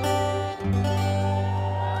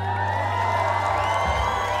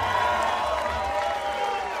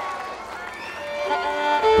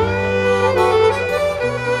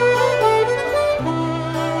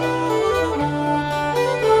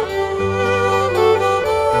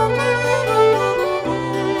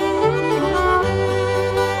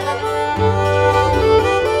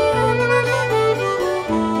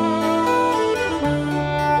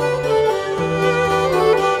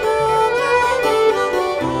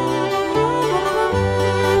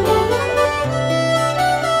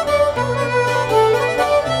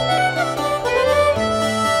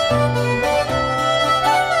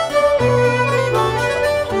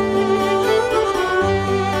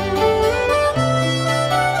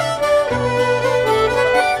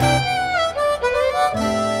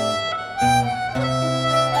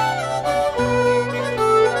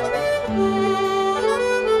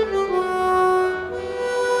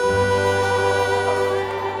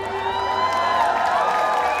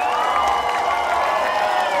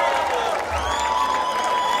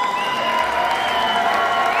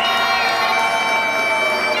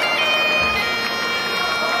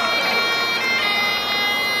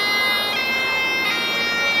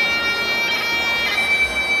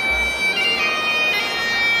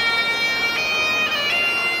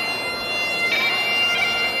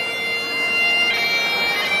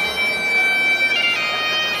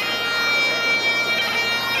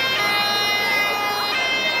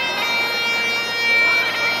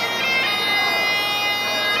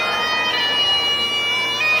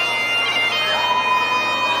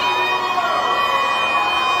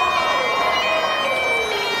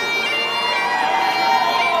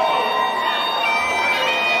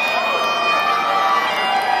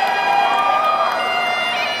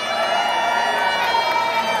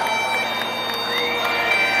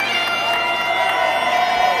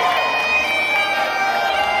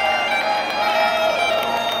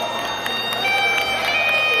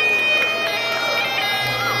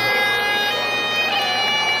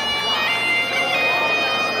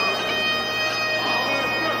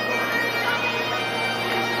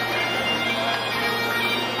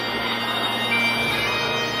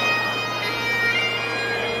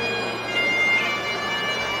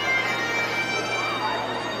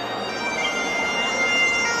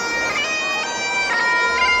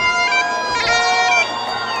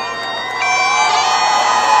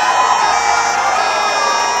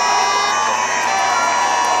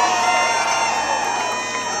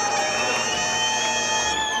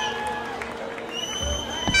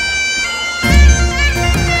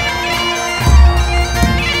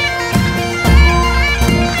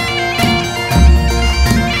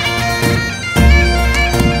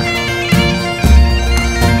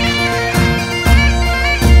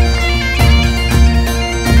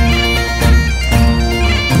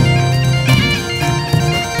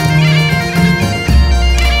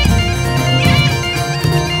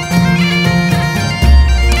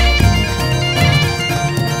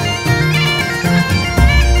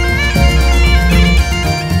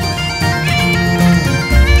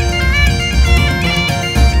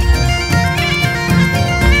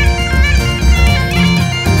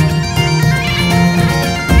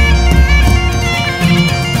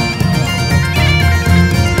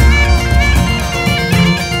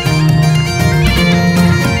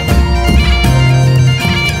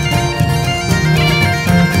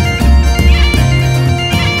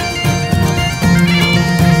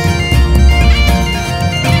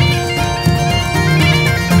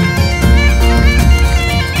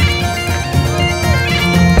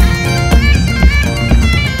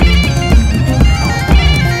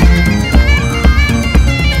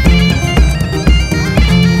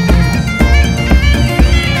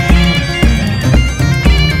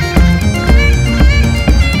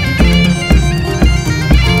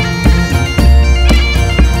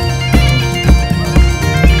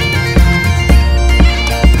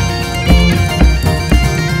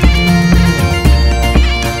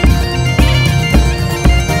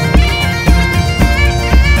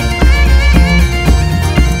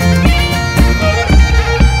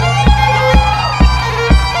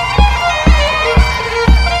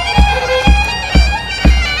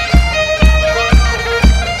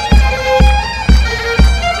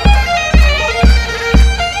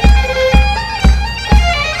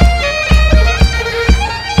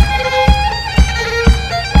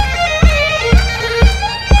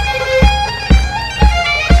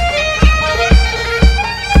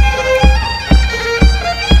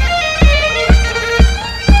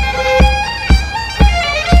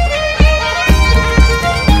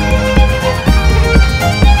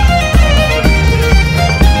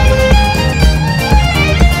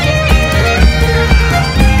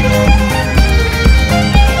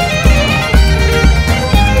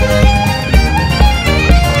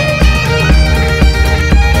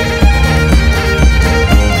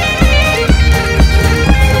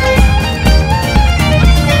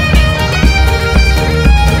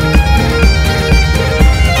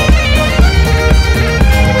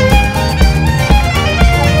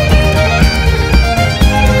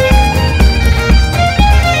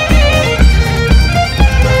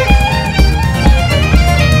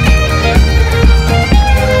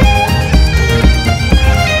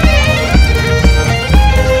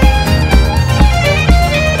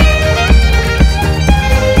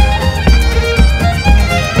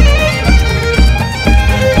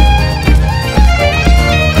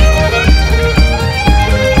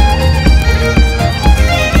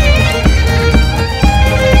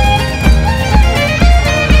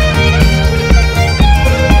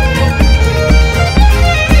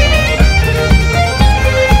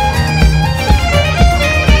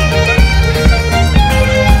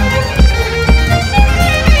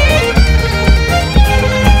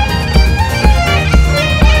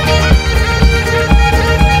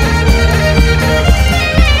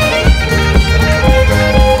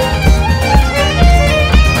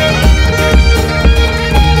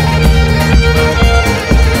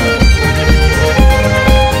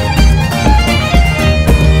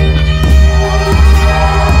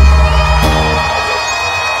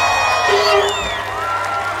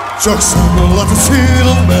 Jackson will let us hear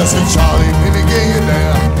the message, Charlie, maybe get you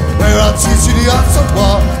there. Where I'll teach you the arts of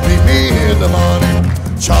war, meet me in the morning.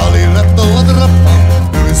 Charlie left the leather up on,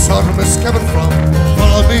 where his son is coming from.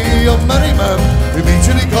 Follow me, a merry man, we meet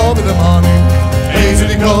in the cold in the morning. Hey, to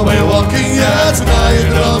the cold by walking, yeah, tonight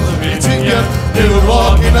the drums are beating, yeah. They were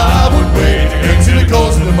walking, I would wait, hey, to the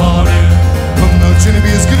cold in the morning. Come now, Jenny,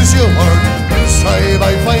 be as good as your heart, and say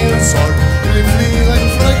by fire and sword. Really flee like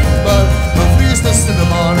a frightened bird, and freeze dust in the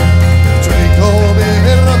morning. Johnny Cole be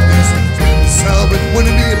here up this, sell with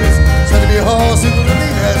wouldn't be this, send me a horse in the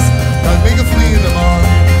running nest, and make a flea in the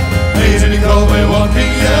morning. Hey, Johnny Cole be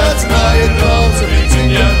walking, yeah, tonight the drums are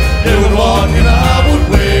beating, yeah. They would walk and I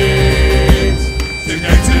would wait to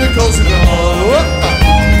get to the coast of the morning.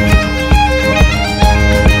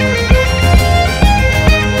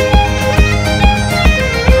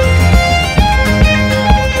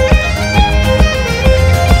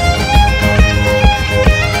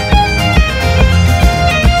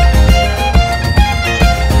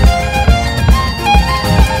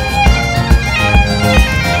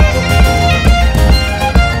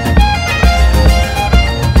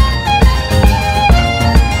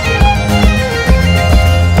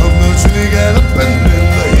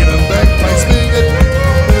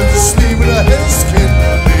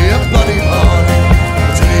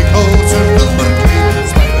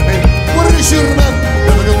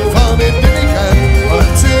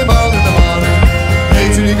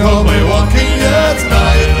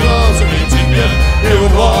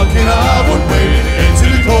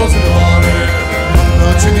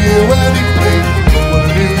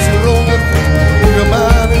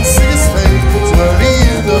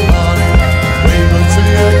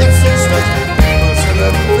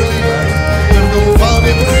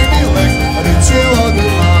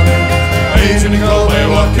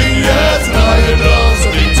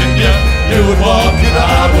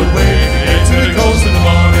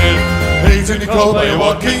 By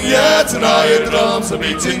walking, yeah, tonight the drums are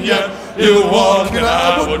beating, yeah. You would walk and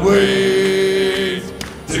I would wait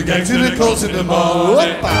to get to the coast in the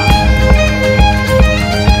morning.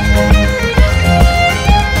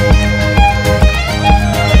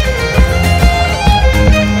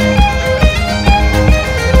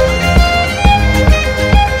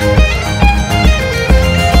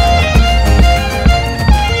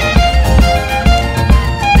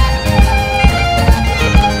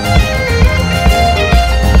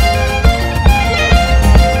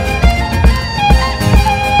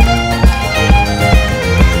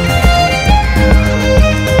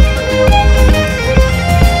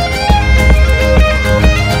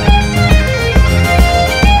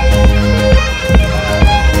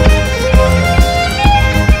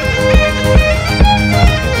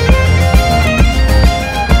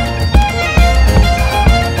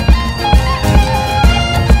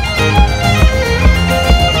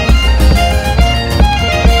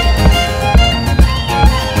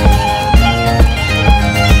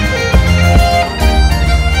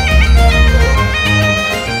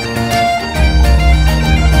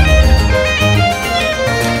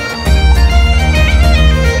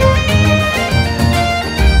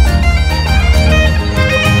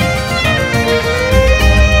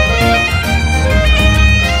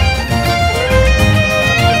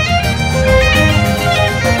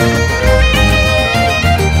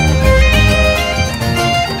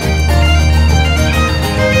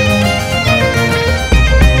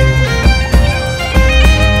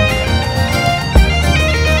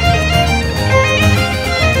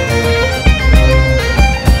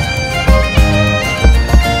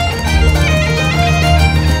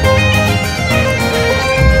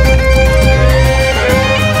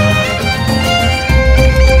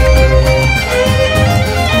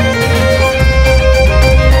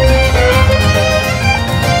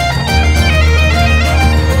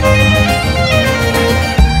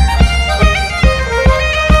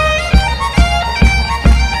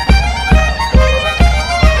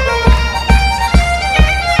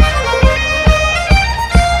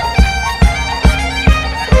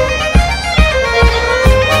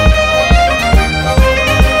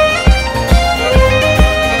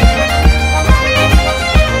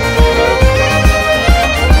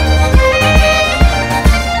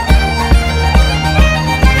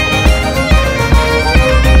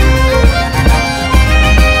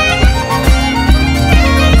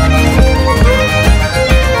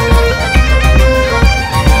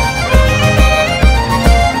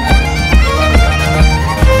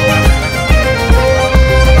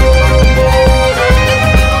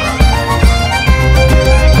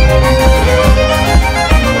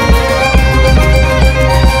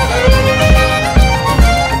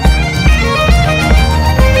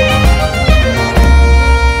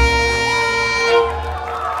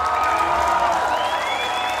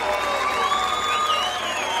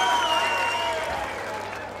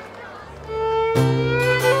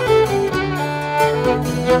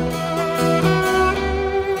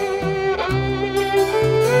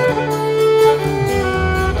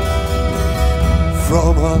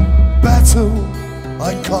 From a battle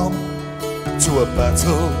I come, to a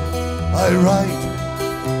battle I ride.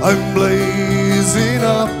 I'm blazing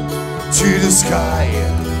up to the sky.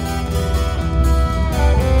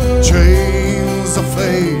 Chains of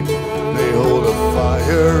fate, they hold a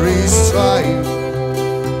fiery strife.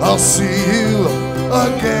 I'll see you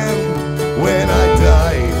again when I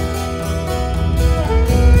die.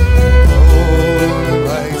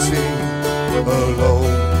 Almighty,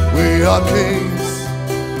 alone we are kings,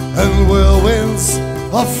 and whirlwinds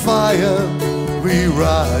of fire we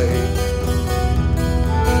ride.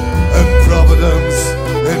 And Providence,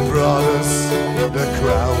 it brought us the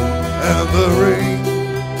crown and the ring,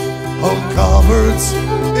 all covered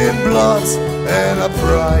in blood and a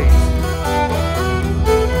pride.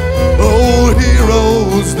 Oh,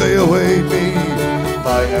 heroes, they await me,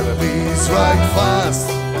 my enemies ride fast,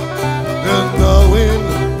 and knowing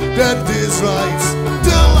that this ride's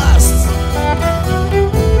the last.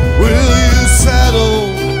 Will you saddle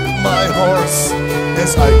my horse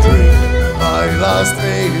as I drink my last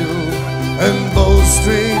ale, and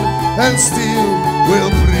bowstring and steel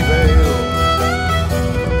will prevail?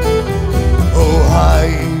 Oh,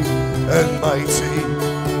 high and mighty,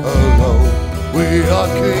 alone we are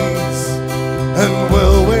kings, and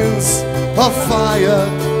whirlwinds of fire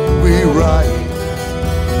we ride.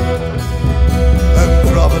 And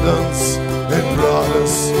Providence, it brought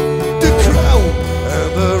us the crown and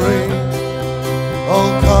the ring,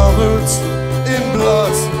 all covered in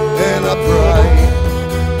blood and a pride.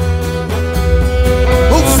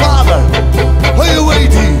 Oh, Father, are you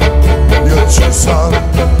waiting? Your true son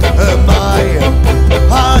am I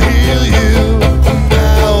hear you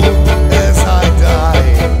now as I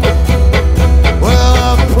die. Well,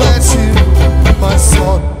 I pledge you my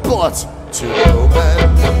sword, but to no man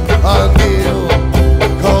I kneel,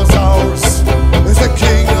 'cause ours is the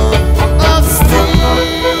kingdom of steel.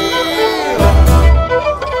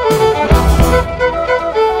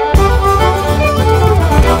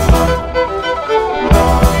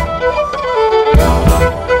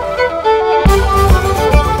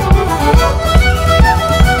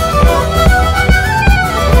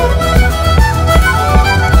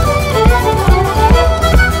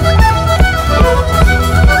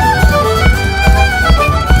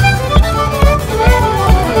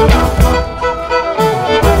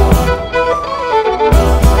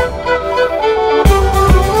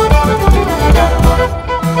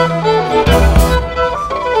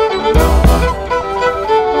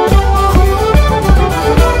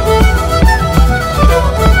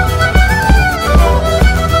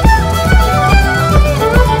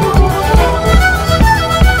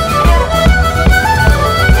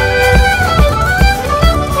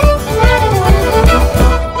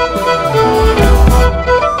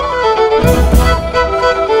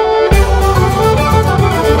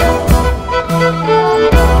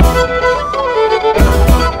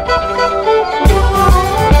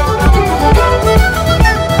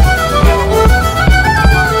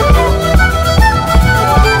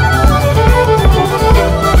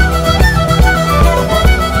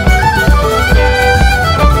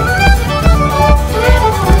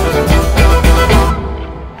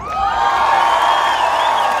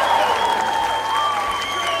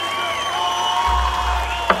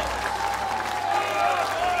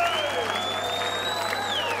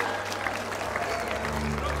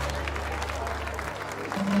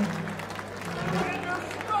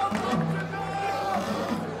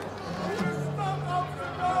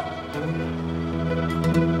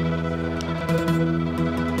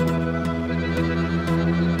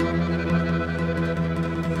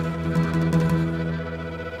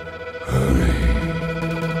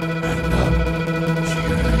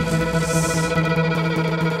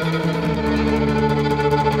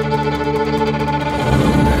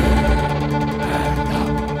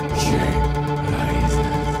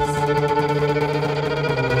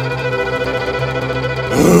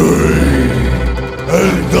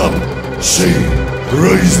 And up she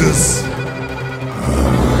rises.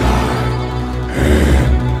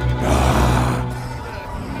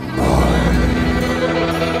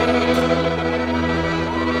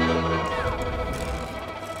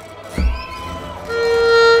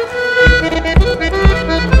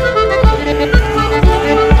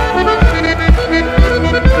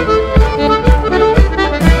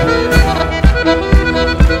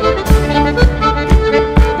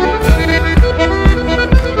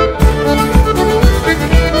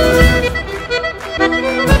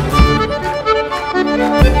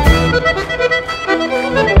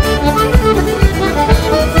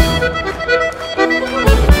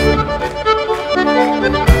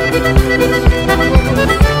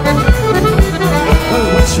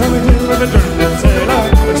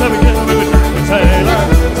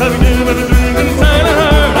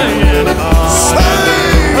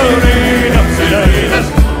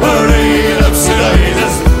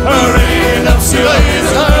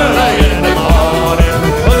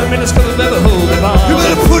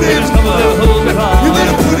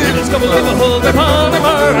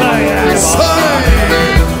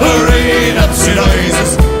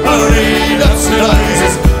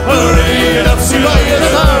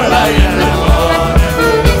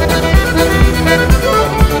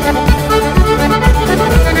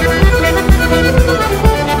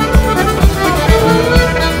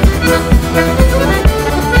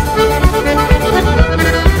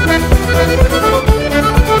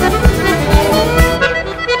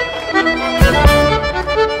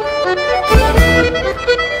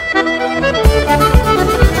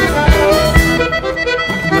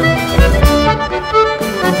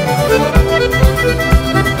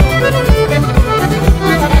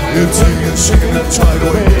 try to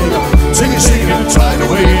wake him. Sing it, sing it, try to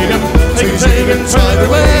wake him. Sing it, sing it, try to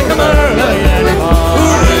wake him early in the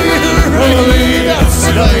morning. Hooray,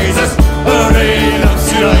 upsy rises. Hooray,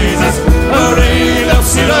 upsy rises. Hooray,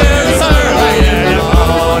 upsy rises early in the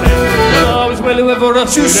morning. I was well over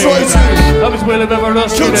us Just two days. right in. I was well over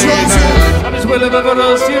us 2 Just days. right in. I was well over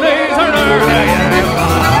us 2 days.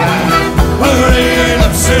 Hooray,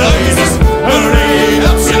 upsy rises. Hooray,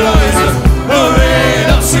 upsy rises. Hooray,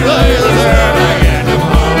 upsy rises early in the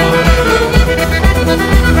morning.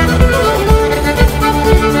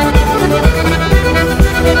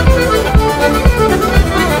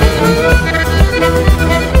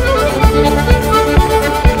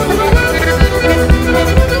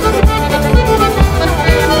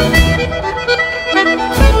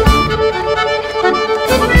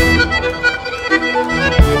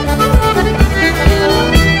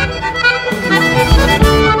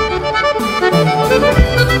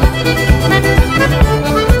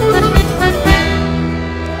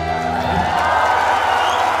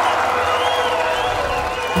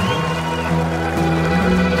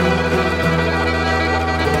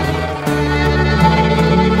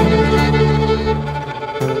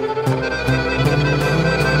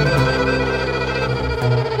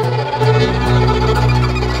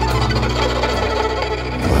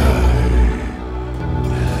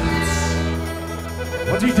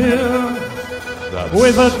 What do you do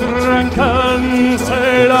with a drunken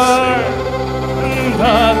sailor?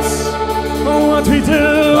 That's what we do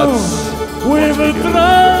with a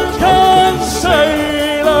drunken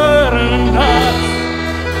sailor.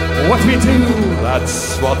 That's what we do.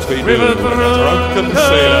 That's what we do With a drunken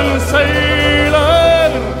sailor.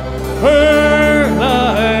 Early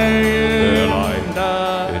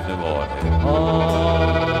In the morning.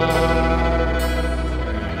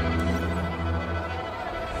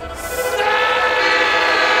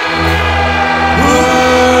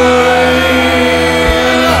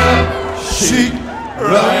 She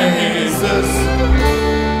rises.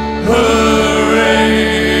 Hooray!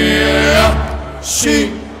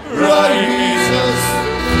 She rises.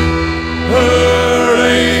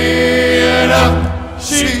 Hooray!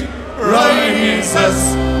 She rises.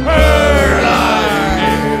 Early.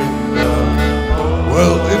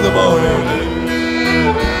 Well, in the morning.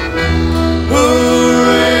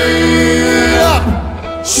 Hooray!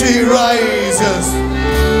 She rises.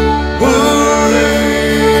 Hooray!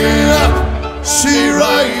 She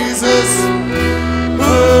rises.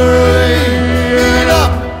 Hooray!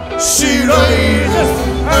 She rises.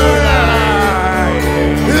 Early.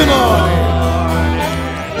 In the morning.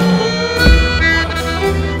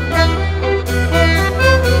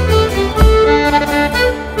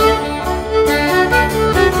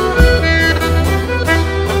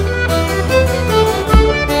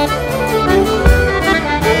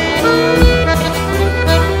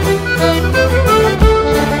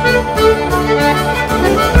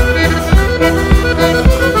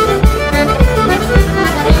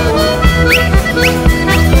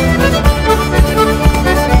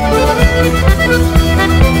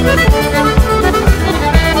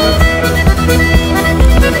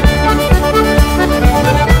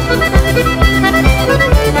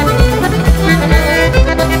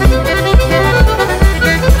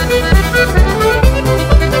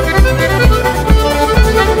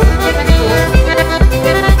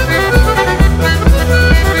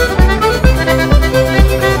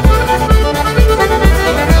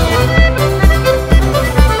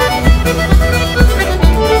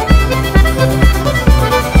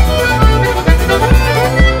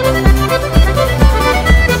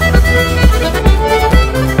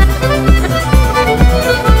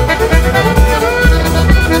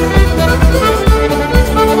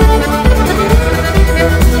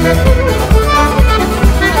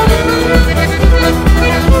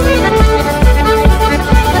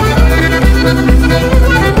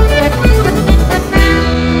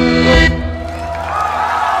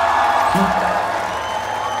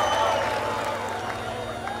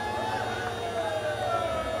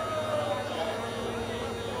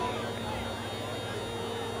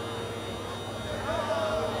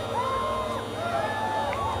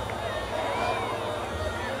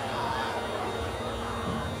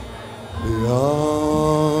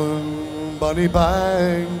 Yon bonny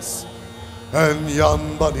banks and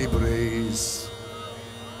yon bonny breeze,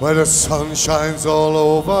 where the sun shines all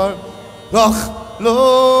over Loch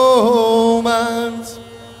Lomond,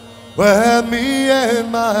 where me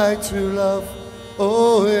and my true love,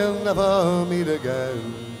 oh, we'll never meet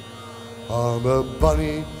again, on the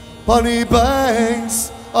bonny, bonny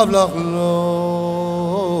banks of Loch Lomond.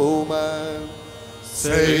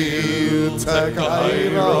 Sail to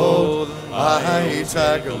Cairo, I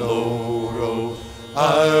take a load.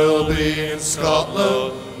 I'll be in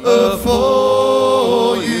Scotland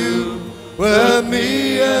for you, where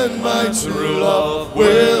me and my true love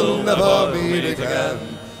will never meet again,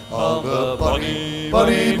 on the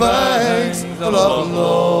bonny banks of Loch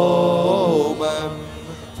Lomond.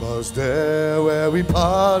 'Twas there where we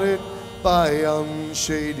parted by yon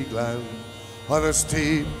shady glen, on a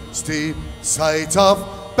steep side of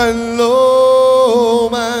Ben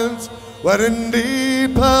Lomond, where in the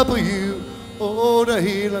purple hue, oh, the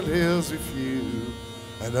Highland hills with you,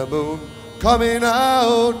 and the moon coming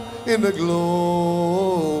out in the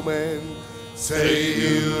gloaming. Say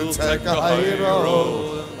you take a high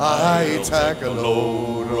road, I take a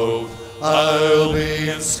low road. I'll be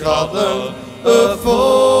in Scotland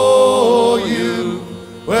for you,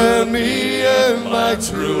 where me and my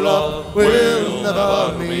true love will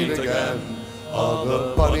never meet again, on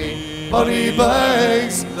the bonny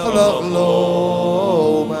banks of Loch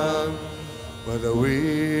Lomond, where the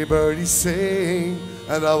wee birdies sing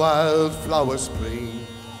and the wildflowers spring,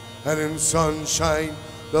 and in sunshine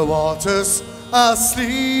the waters are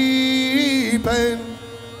sleeping,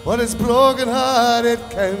 but it's broken-hearted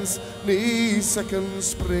can's me second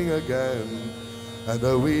spring again, and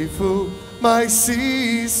the wee fool my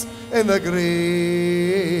seas in the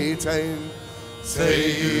grey time.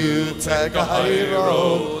 Say you take a high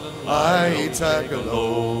road, I take a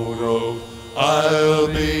low road. I'll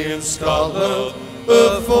be in Scotland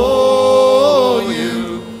for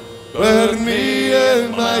you, where me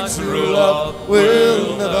and my true love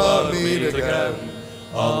will never meet again,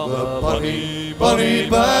 on the bonny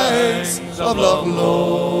banks of Loch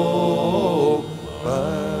Lomond.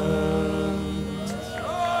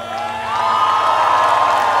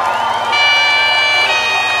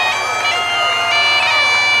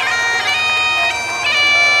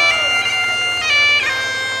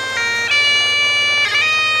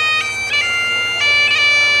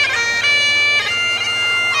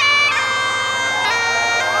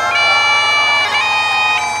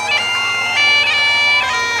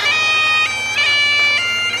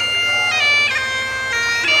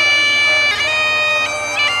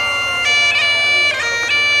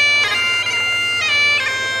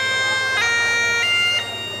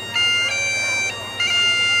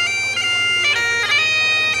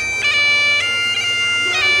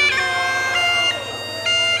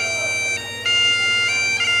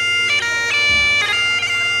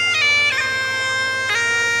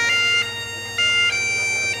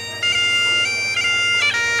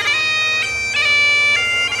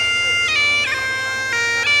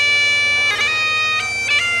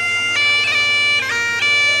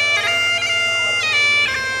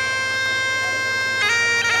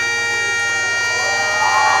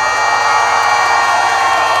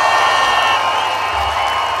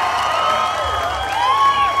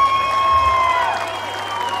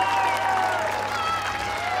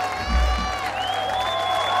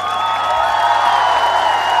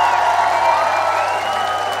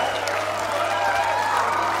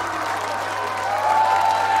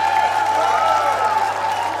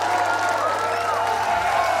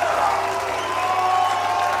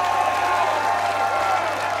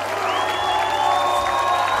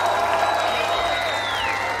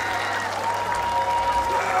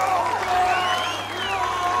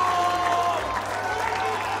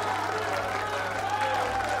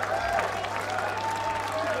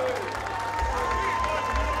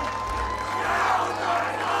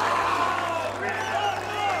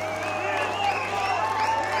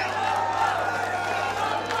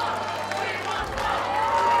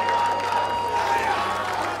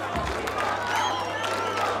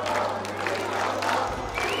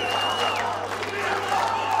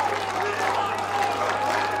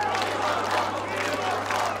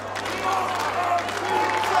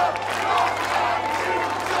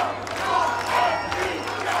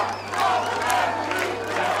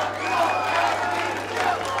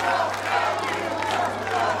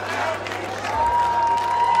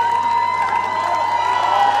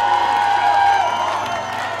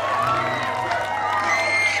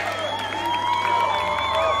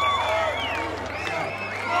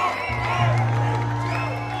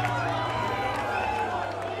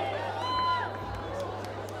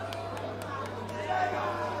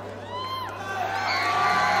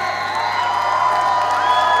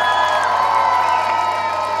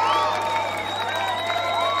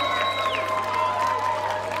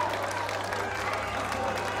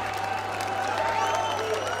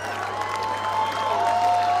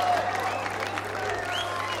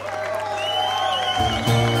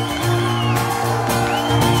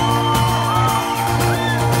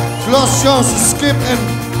 Last chance to skip and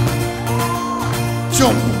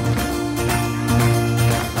jump.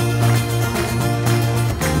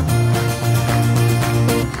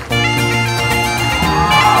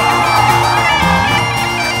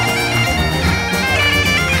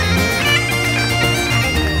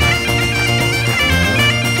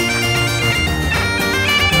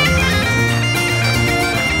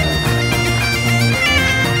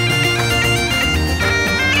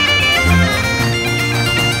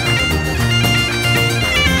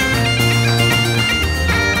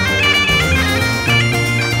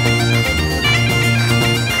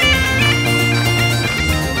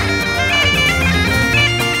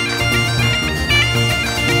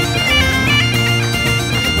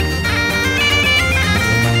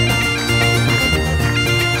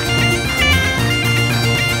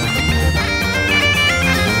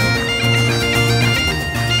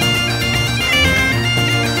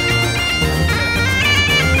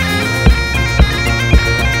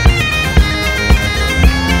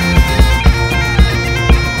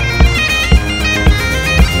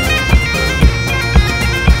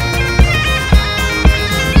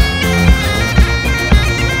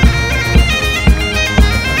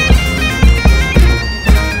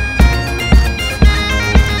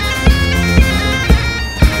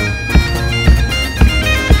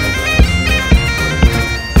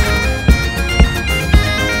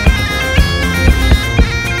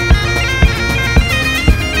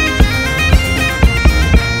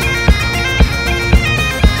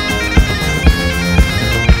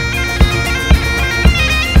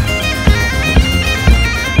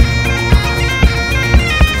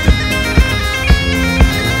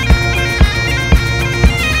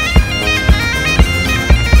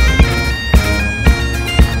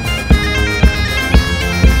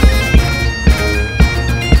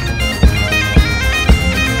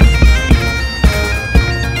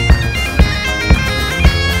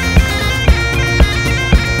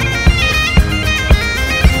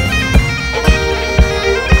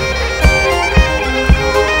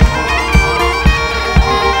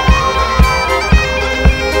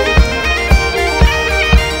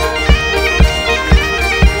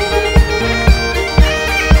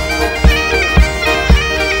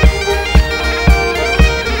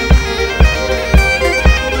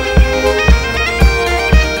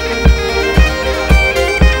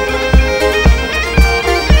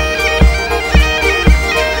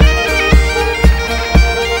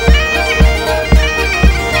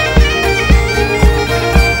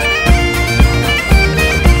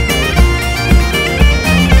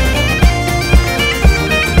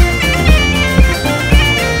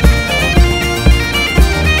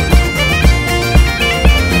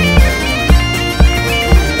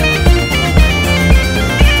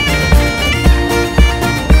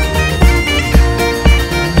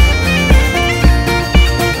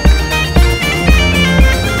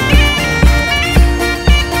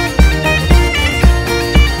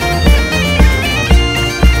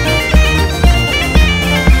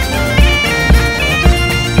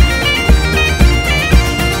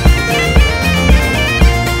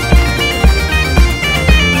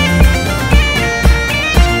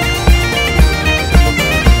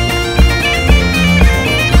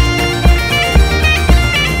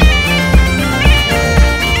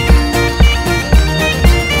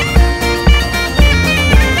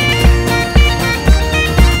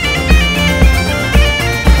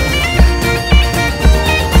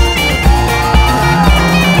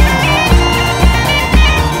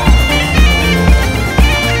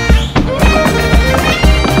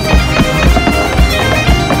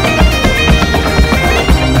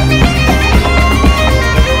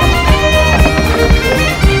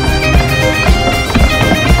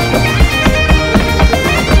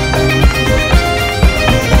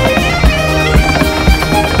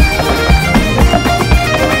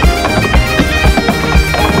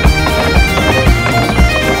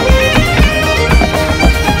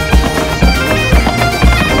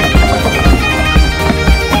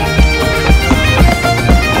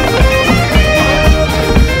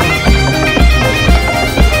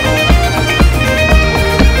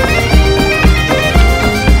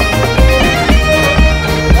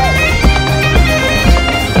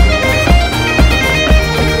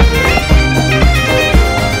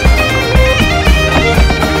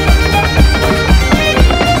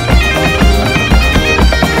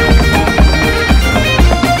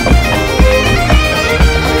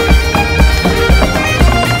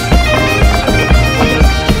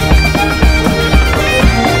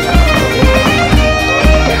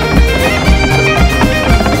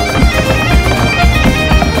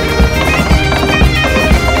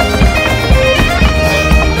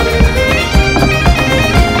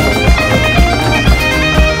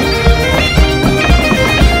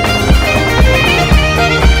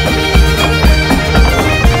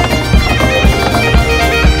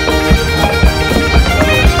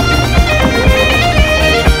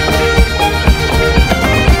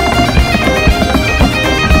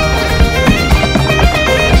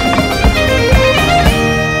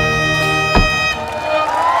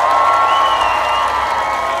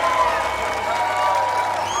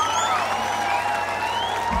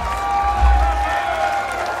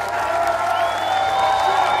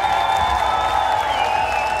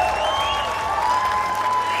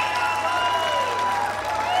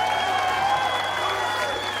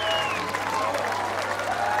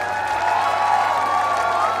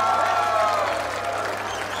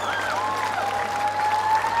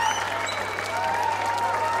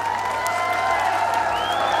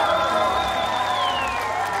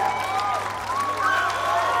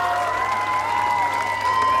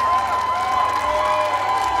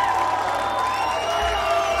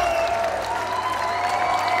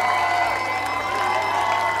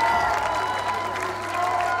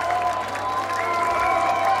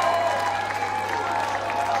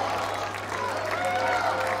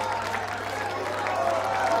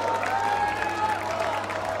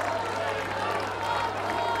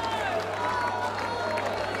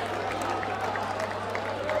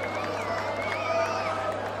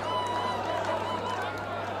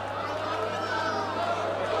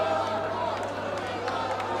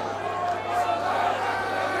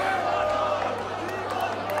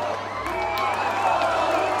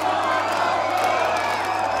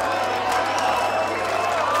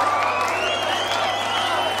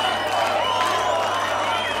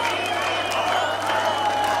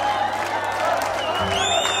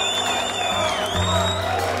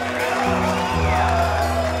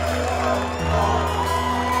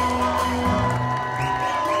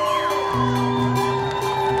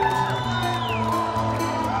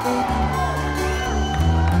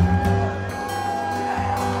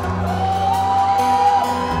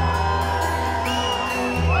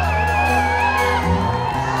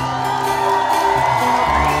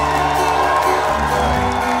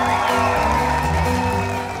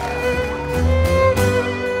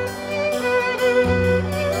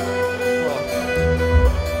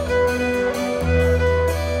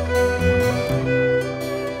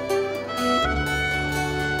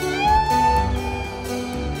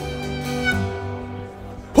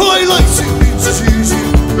 to choose you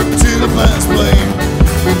to the fast plane.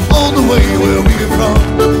 All the way where we came from,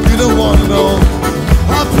 you don't wanna know.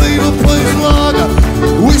 I played a place lager,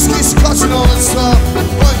 whiskey, scotch and all that stuff.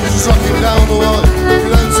 I just rocking down the line,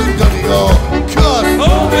 dancing Donegal. Cause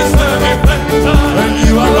home is where we spend time, and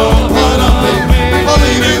you are all part of me. I'll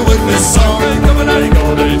leave you with this song. Come and I go,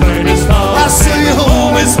 they play this song. I say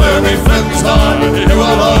home is where we spend time. You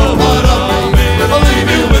are all part of me. I'll leave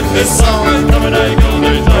you with this song. Come and I go,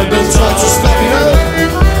 they play Don't this try song. to stop me now.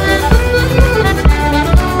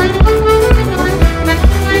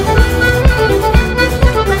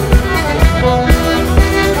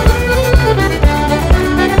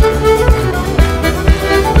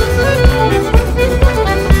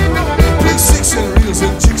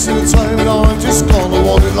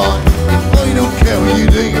 I don't care what you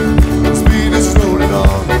do, speed is rolling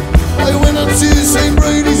on. I went up to St.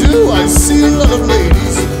 Brady's, I see a lot of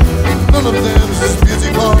ladies. None of them is as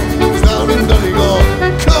beautiful as down in Donegal.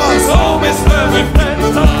 Cause home is where we spend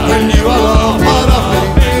time, when you are all part of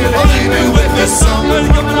me, I'll leave you with this song.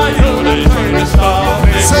 Come and I go, they play this song.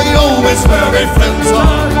 Say home is where we friends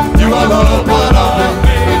are. You are all part of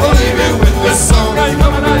me, I'll leave you with this song.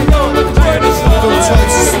 Come and I go, they play this song. Don't try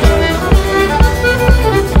to stop me.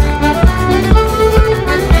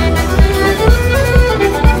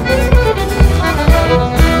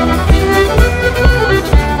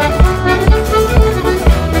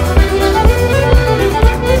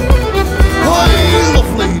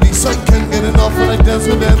 I dance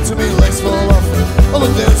with them to me, legs fall off. On the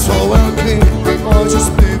dance floor where I'm king, oh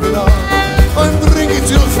just leave it on. I'm drinking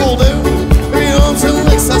till I fall down, my arms and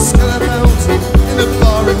legs are scattered out. In the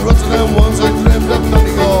bar in Rotterdam once I dreamt of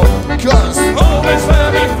Donegal. Cause home is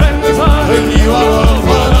where we spend time, and you are all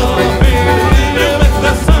part of me.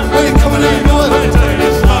 When you come and you know it,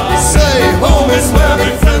 say home is where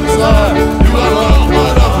we friends are. You are all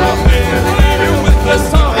part of me.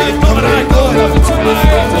 Come and I go, have to try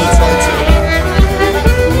to.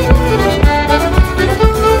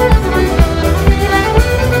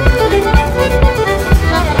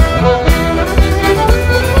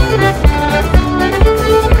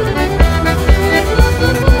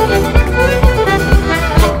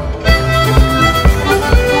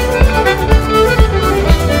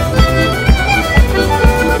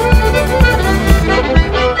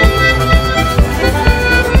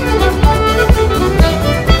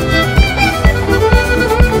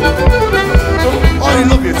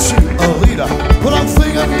 But I'm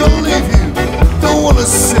thinking I'm gonna leave you. Don't wanna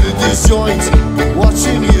sit in this joint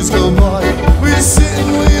watching years go by. We're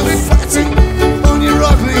sitting with your fatty on your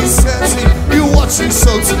ugly settee. You're watching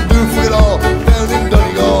Celtic do it all down in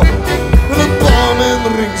Donegal. And the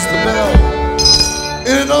barman rings the bell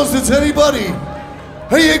and announces to anybody,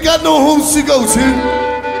 hey, you got no homes to go to?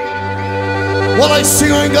 Well, I see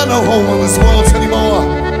I ain't got no home in this world anymore,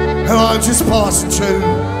 and I'm just passing through.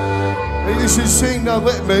 And you should sing that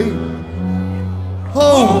with me.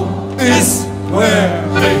 Home is where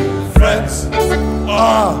they